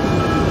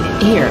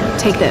 Here,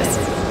 take this.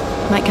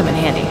 Might come in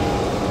handy.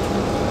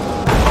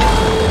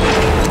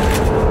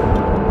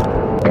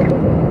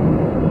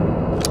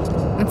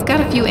 It's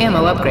got a few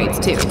ammo upgrades,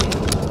 too.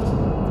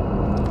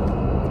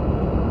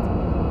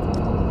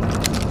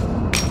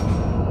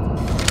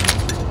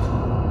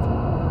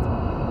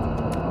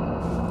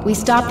 We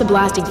stopped the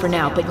blasting for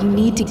now, but you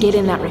need to get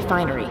in that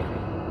refinery.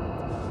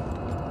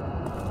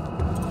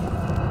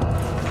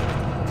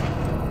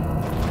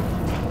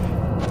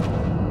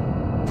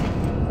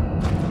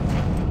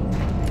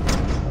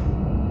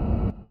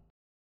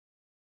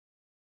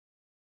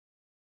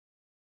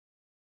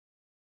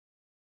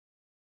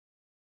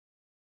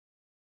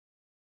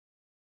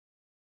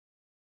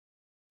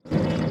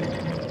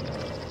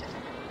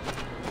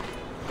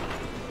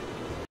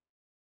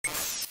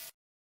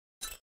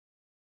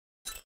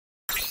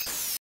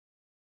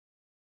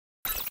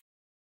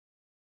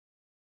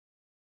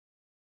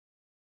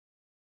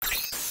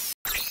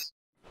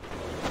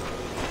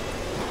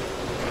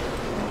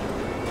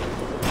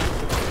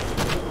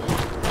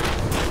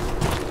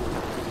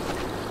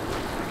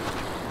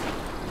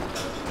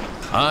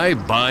 I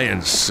buy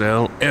and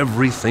sell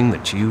everything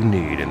that you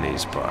need in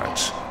these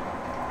parts.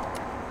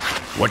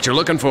 What you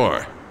looking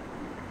for?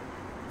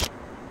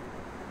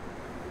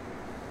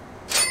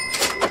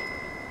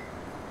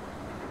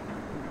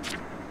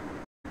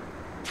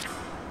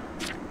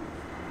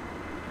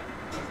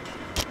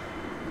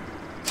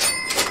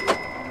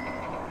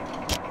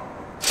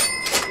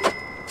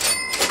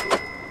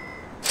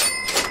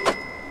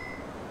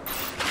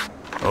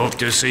 Hope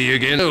to see you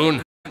again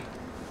soon.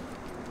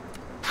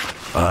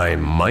 I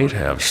might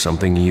have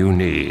something you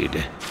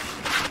need.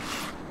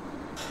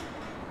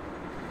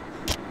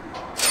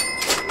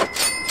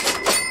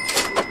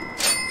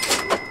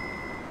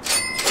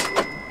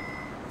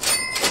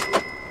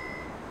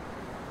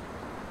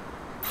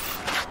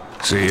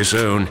 See you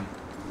soon.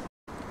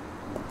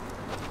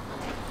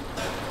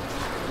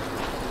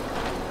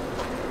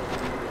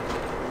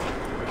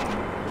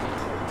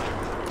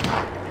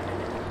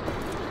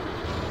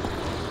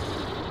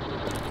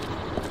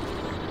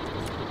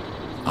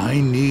 I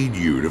need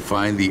you to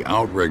find the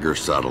Outrigger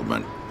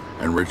settlement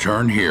and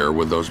return here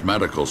with those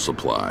medical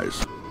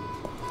supplies.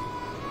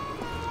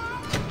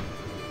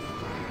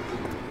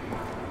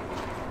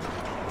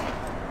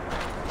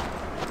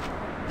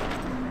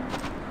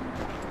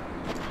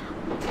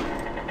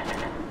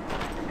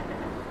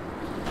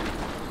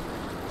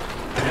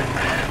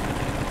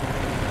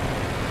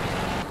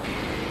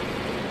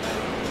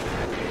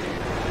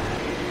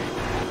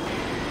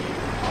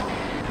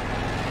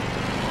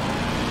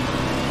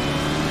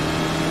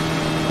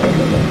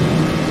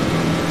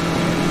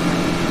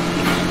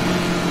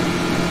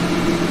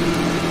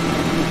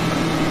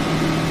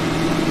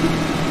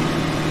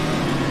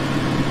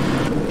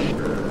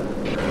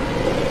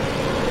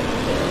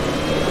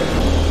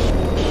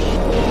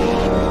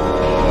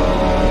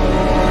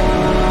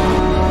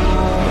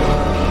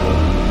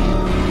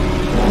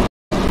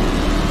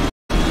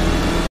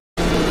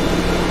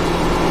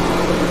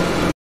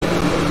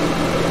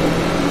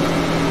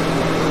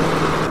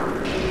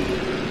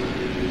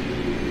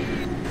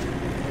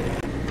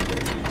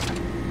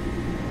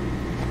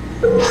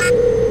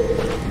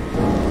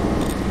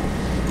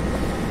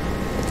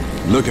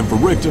 Looking for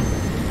Richter?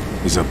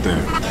 He's up there.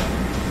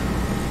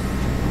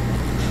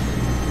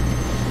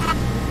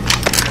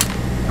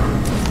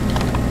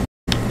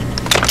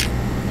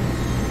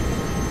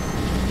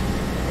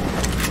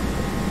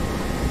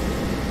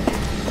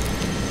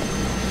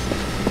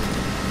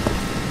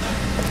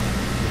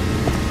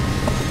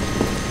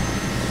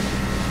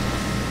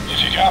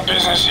 If you got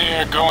business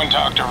here, go and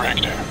talk to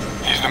Richter.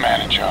 He's the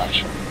man in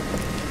charge.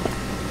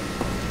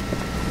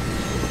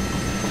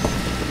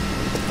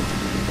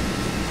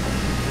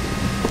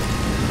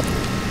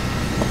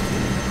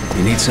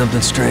 You need something,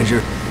 stranger?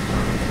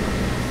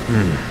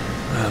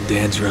 Well,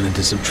 Dan's run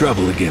into some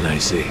trouble again, I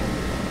see.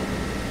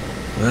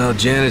 Well,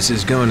 Janice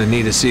is going to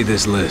need to see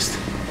this list.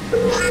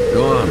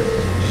 Go on.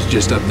 She's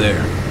just up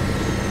there.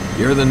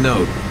 You're the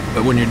note,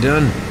 but when you're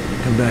done,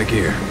 come back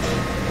here.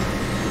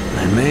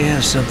 I may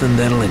have something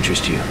that'll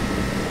interest you.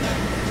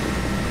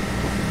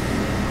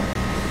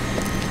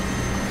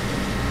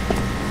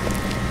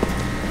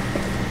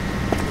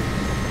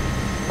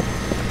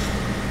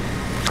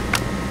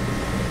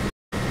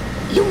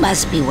 You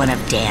must be one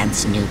of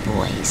Dan's new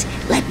boys.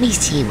 Let me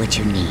see what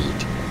you need.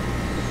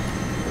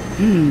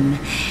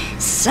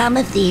 Some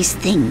of these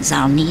things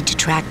I'll need to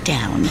track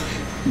down.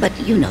 But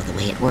you know the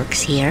way it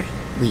works here.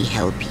 We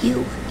help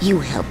you,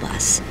 you help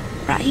us,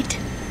 right?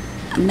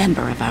 A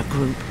member of our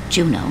group,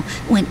 Juno,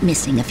 went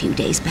missing a few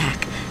days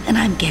back, and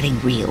I'm getting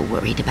real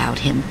worried about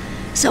him.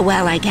 So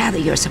while I gather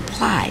your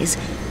supplies,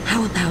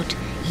 how about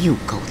you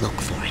go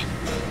look for him?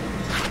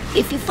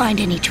 If you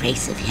find any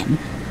trace of him,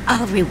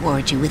 I'll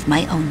reward you with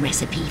my own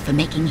recipe for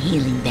making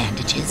healing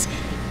bandages.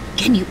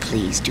 Can you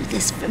please do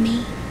this for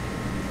me?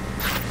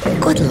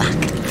 Good luck,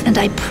 and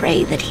I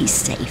pray that he's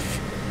safe.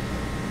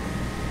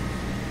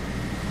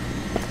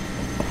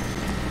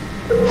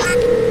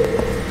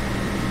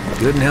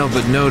 Couldn't help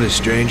but notice,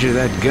 stranger,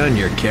 that gun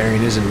you're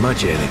carrying isn't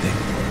much of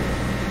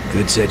anything.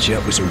 Could set you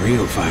up with some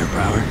real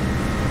firepower.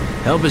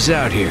 Help us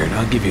out here, and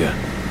I'll give you a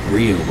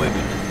real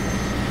weapon.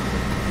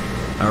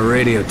 Our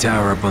radio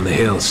tower up on the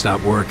hill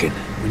stopped working.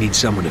 We need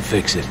someone to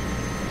fix it.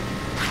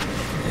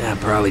 Yeah,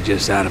 probably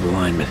just out of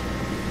alignment.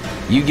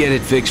 You get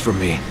it fixed for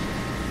me.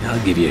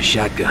 I'll give you a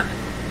shotgun.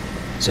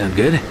 Sound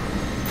good?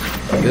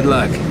 Good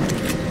luck.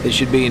 This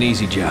should be an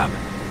easy job.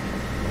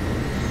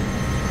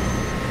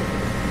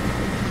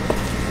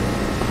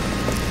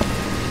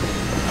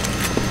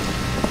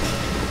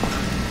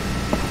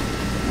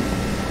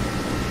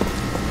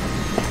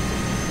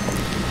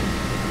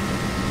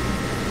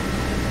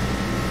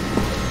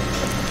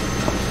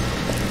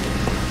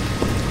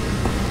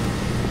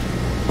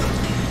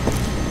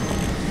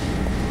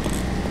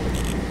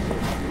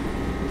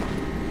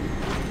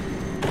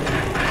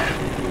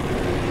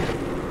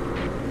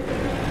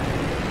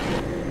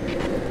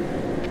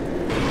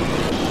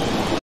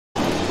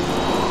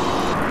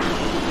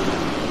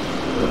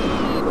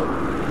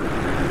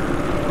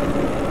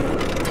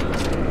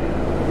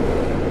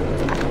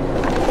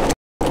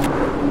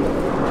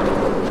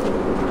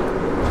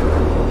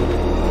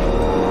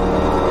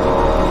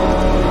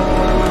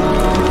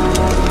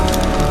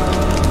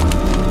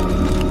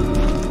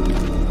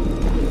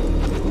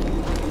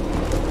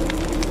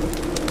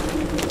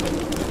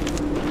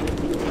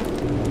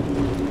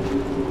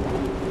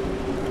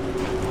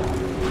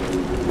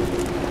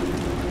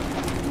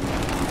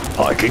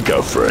 I could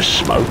go for a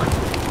smoke.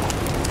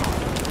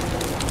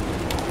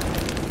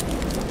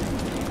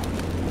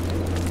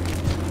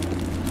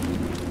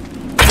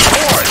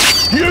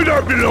 Boy, you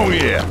don't belong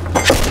here!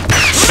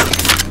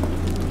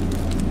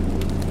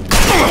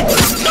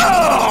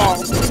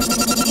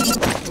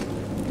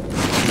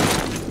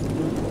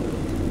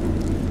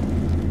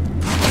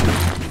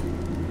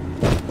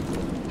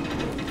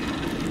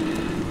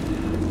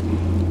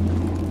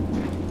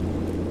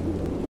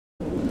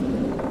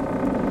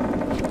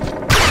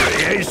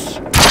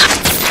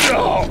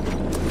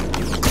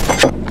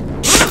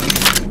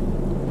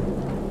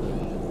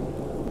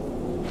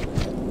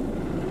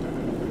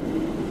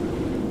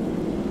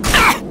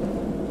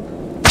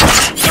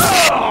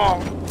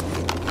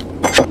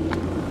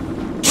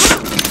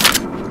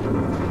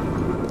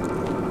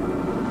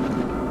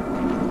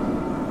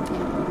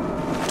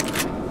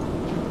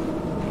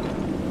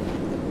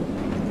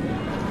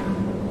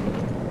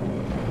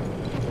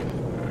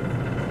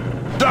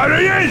 There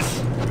he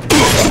is!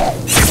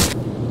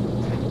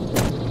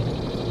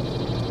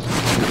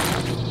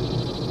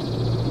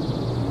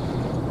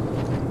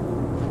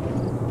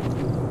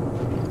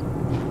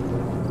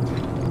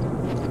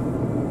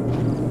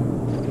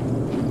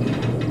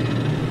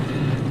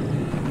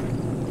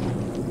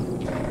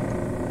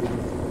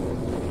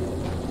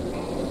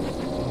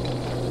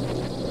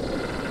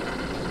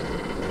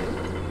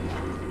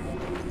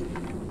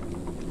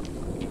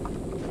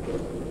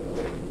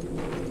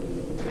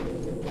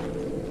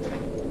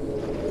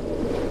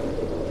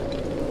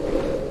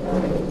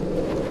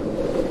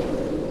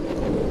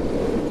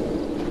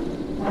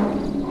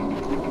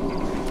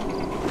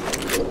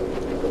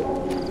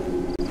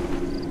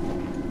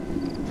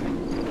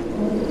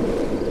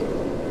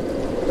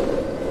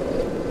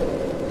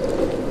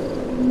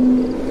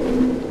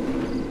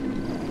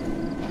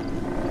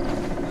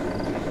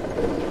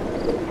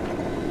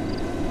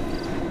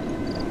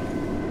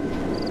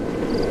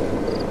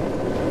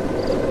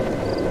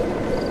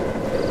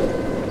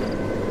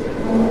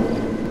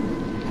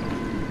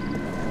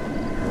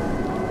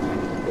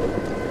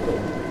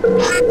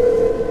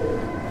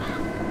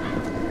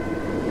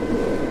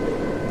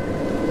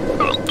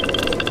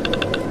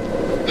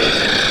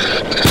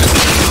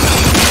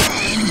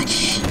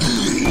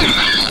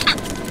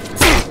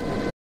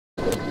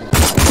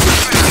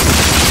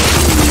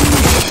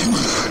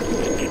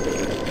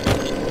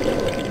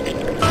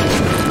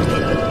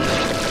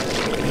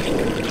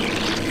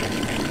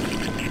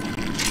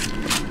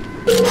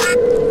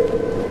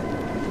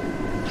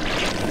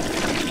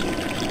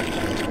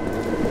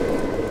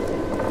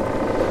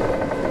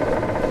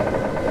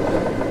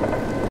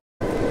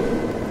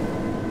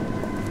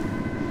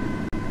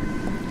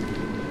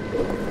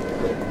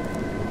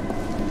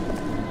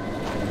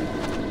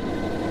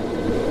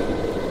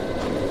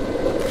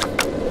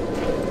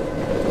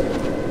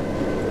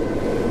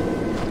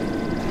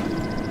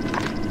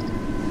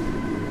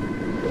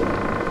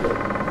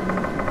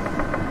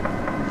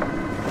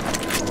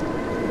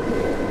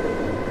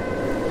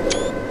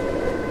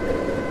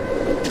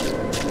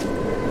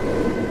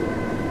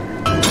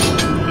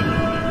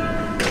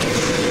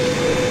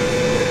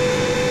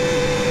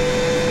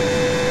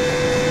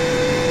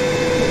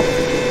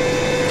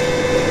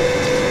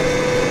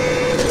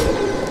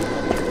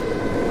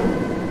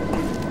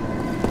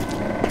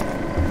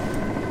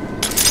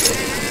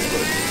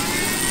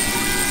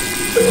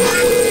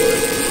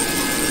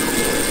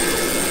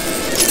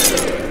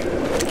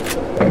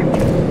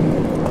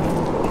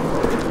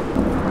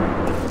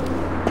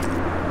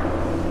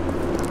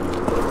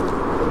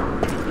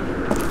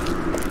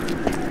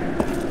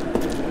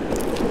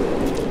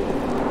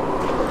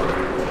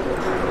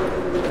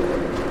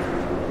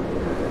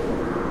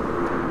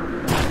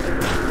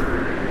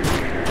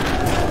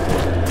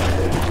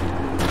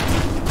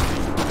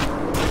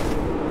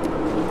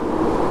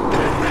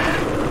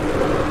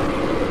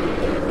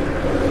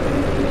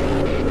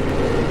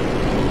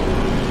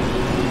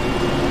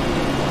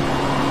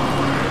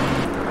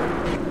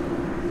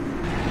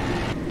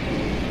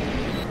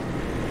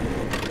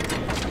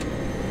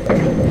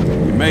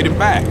 You made it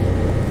back.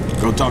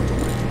 Go talk to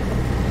him.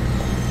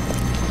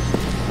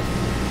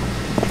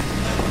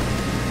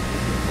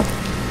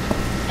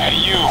 Hey,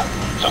 you.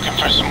 Looking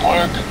for some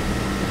work?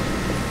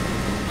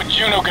 With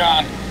Juno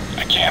gone,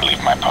 I can't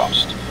leave my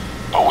post.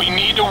 But we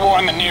need to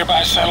warn the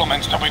nearby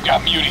settlements that we've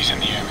got muties in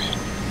the area.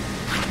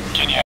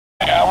 Can you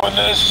help with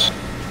this?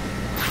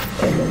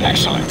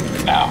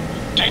 Excellent. Now,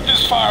 take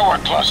this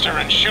firework cluster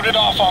and shoot it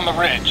off on the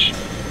ridge.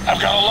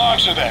 I've got a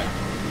launcher there.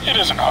 It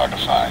isn't hard to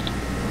find.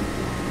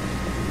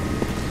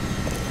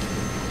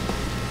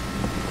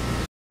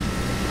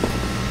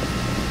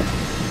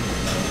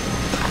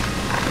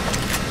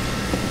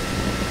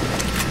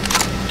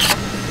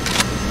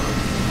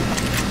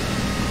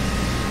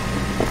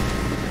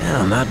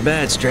 Well, not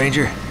bad,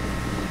 stranger.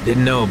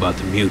 Didn't know about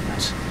the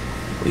mutants.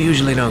 We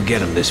usually don't get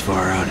them this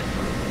far out.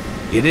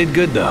 You did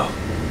good, though.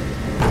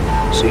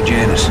 See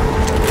Janice.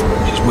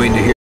 She's waiting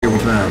to hear what we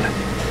found.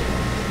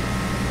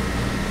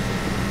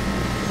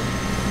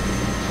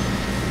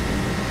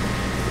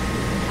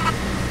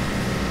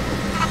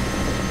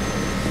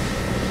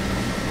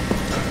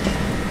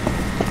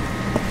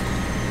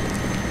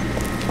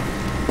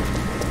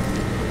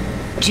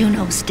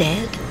 Juno's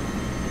dead?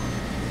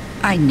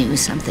 I knew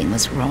something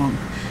was wrong,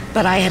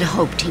 but I had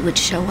hoped he would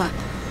show up.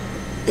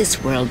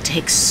 This world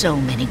takes so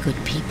many good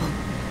people.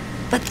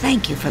 But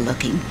thank you for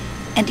looking,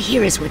 and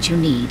here is what you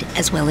need,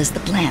 as well as the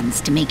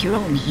plans to make your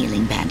own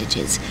healing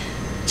bandages.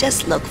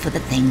 Just look for the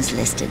things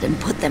listed and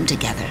put them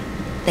together.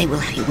 They will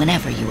help you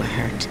whenever you are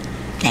hurt.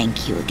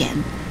 Thank you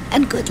again,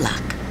 and good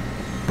luck.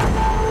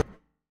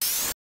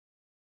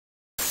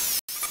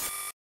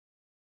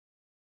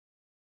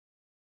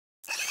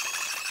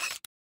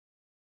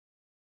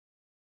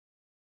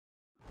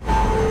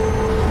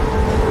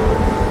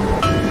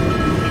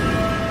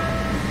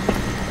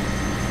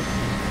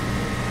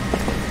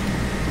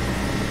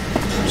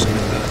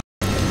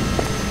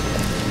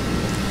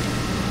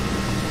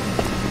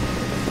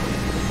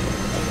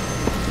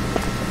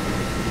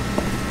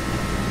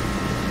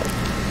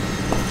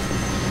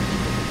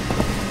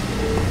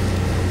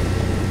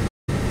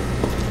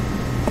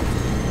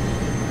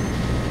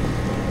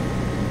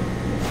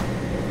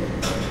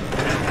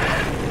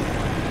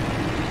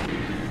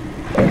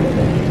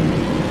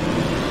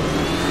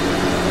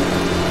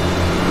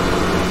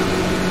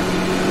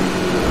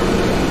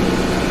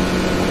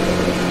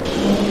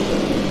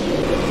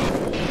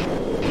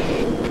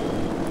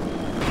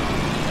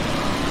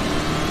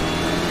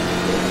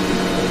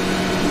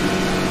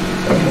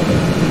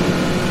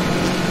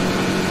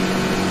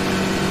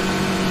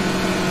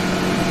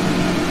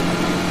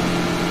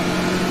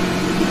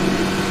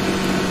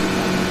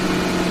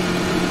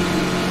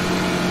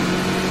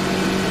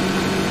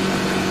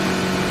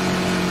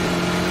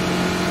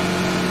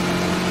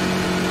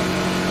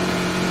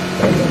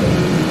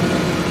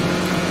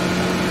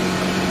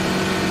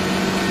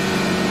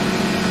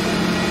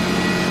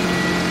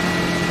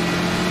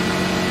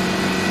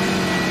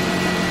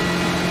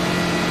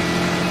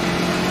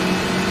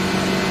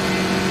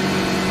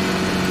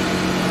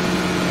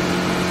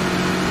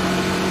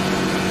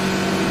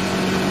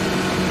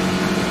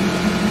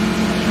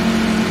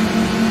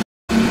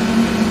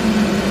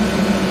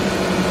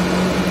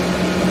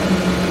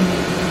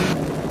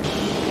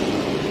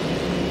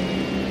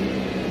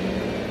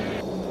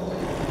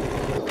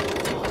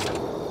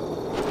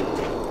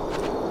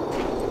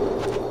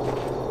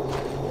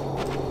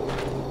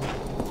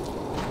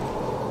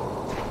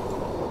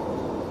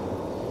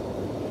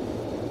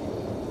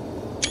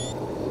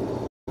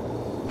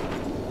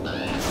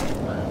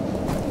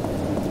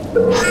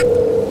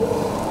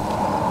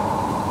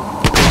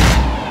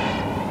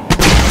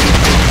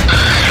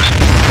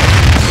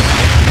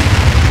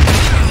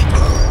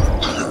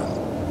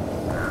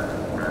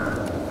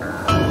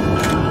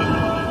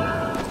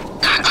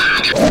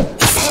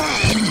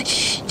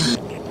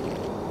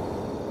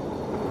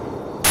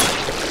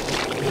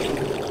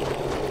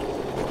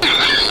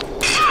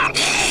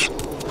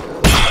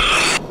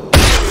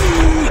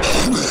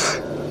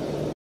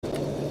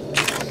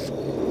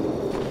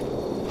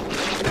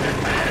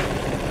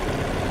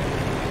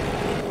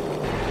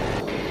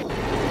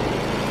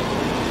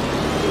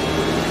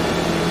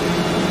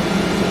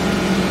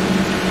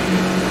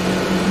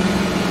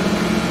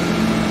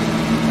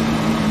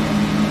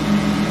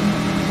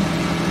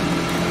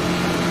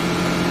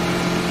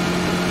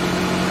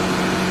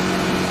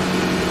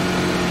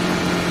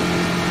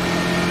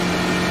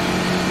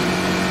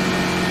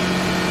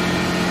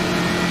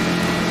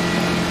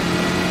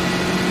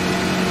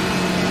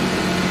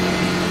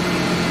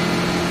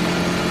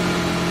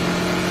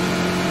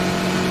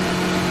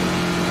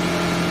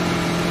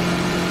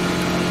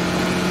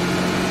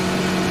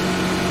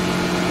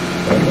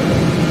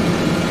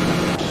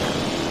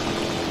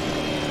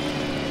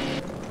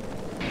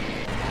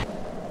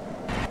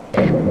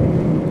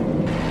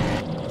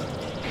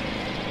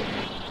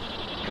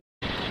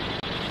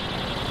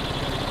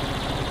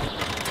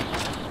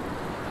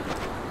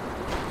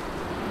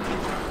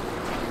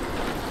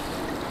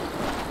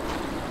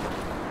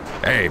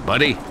 Hey,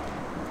 buddy.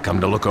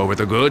 Come to look over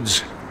the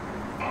goods?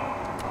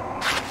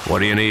 What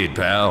do you need,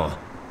 pal?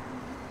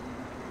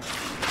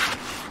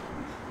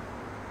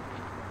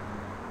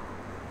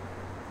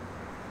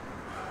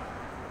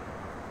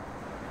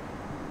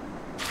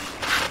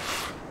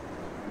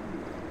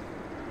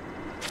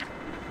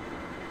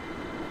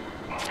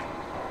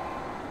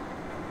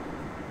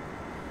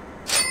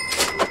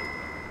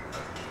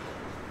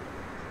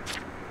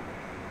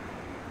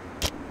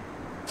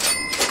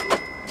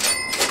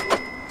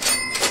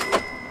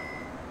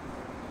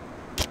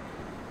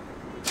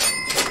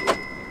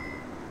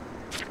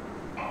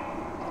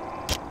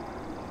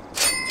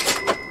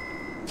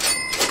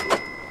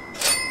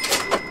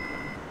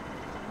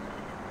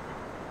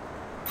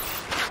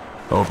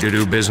 Hope to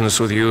do business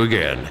with you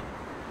again.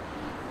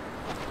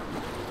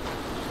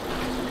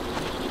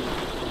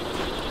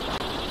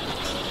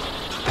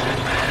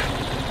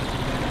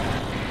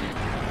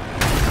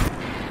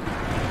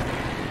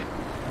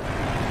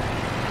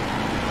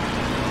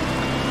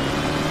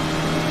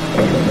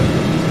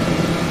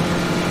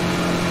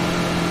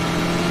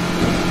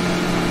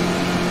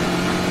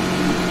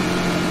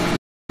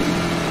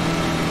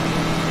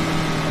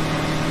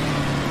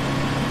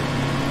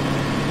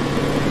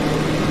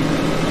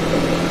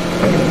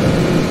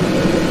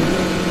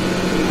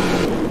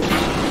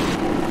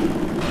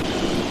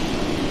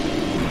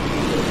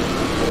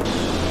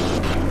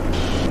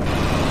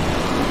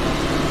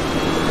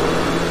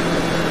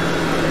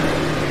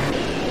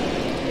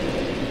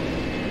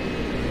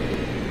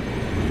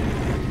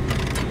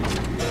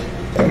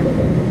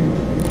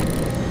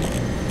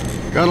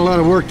 Got a lot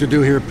of work to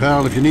do here,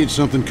 pal. If you need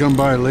something, come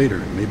by later.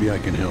 Maybe I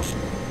can help.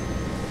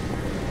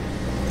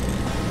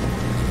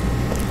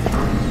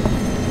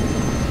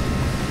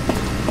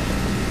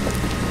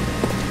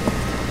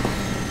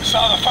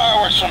 Saw the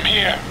fireworks from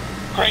here.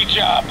 Great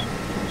job.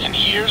 And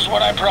here's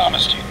what I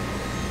promised you.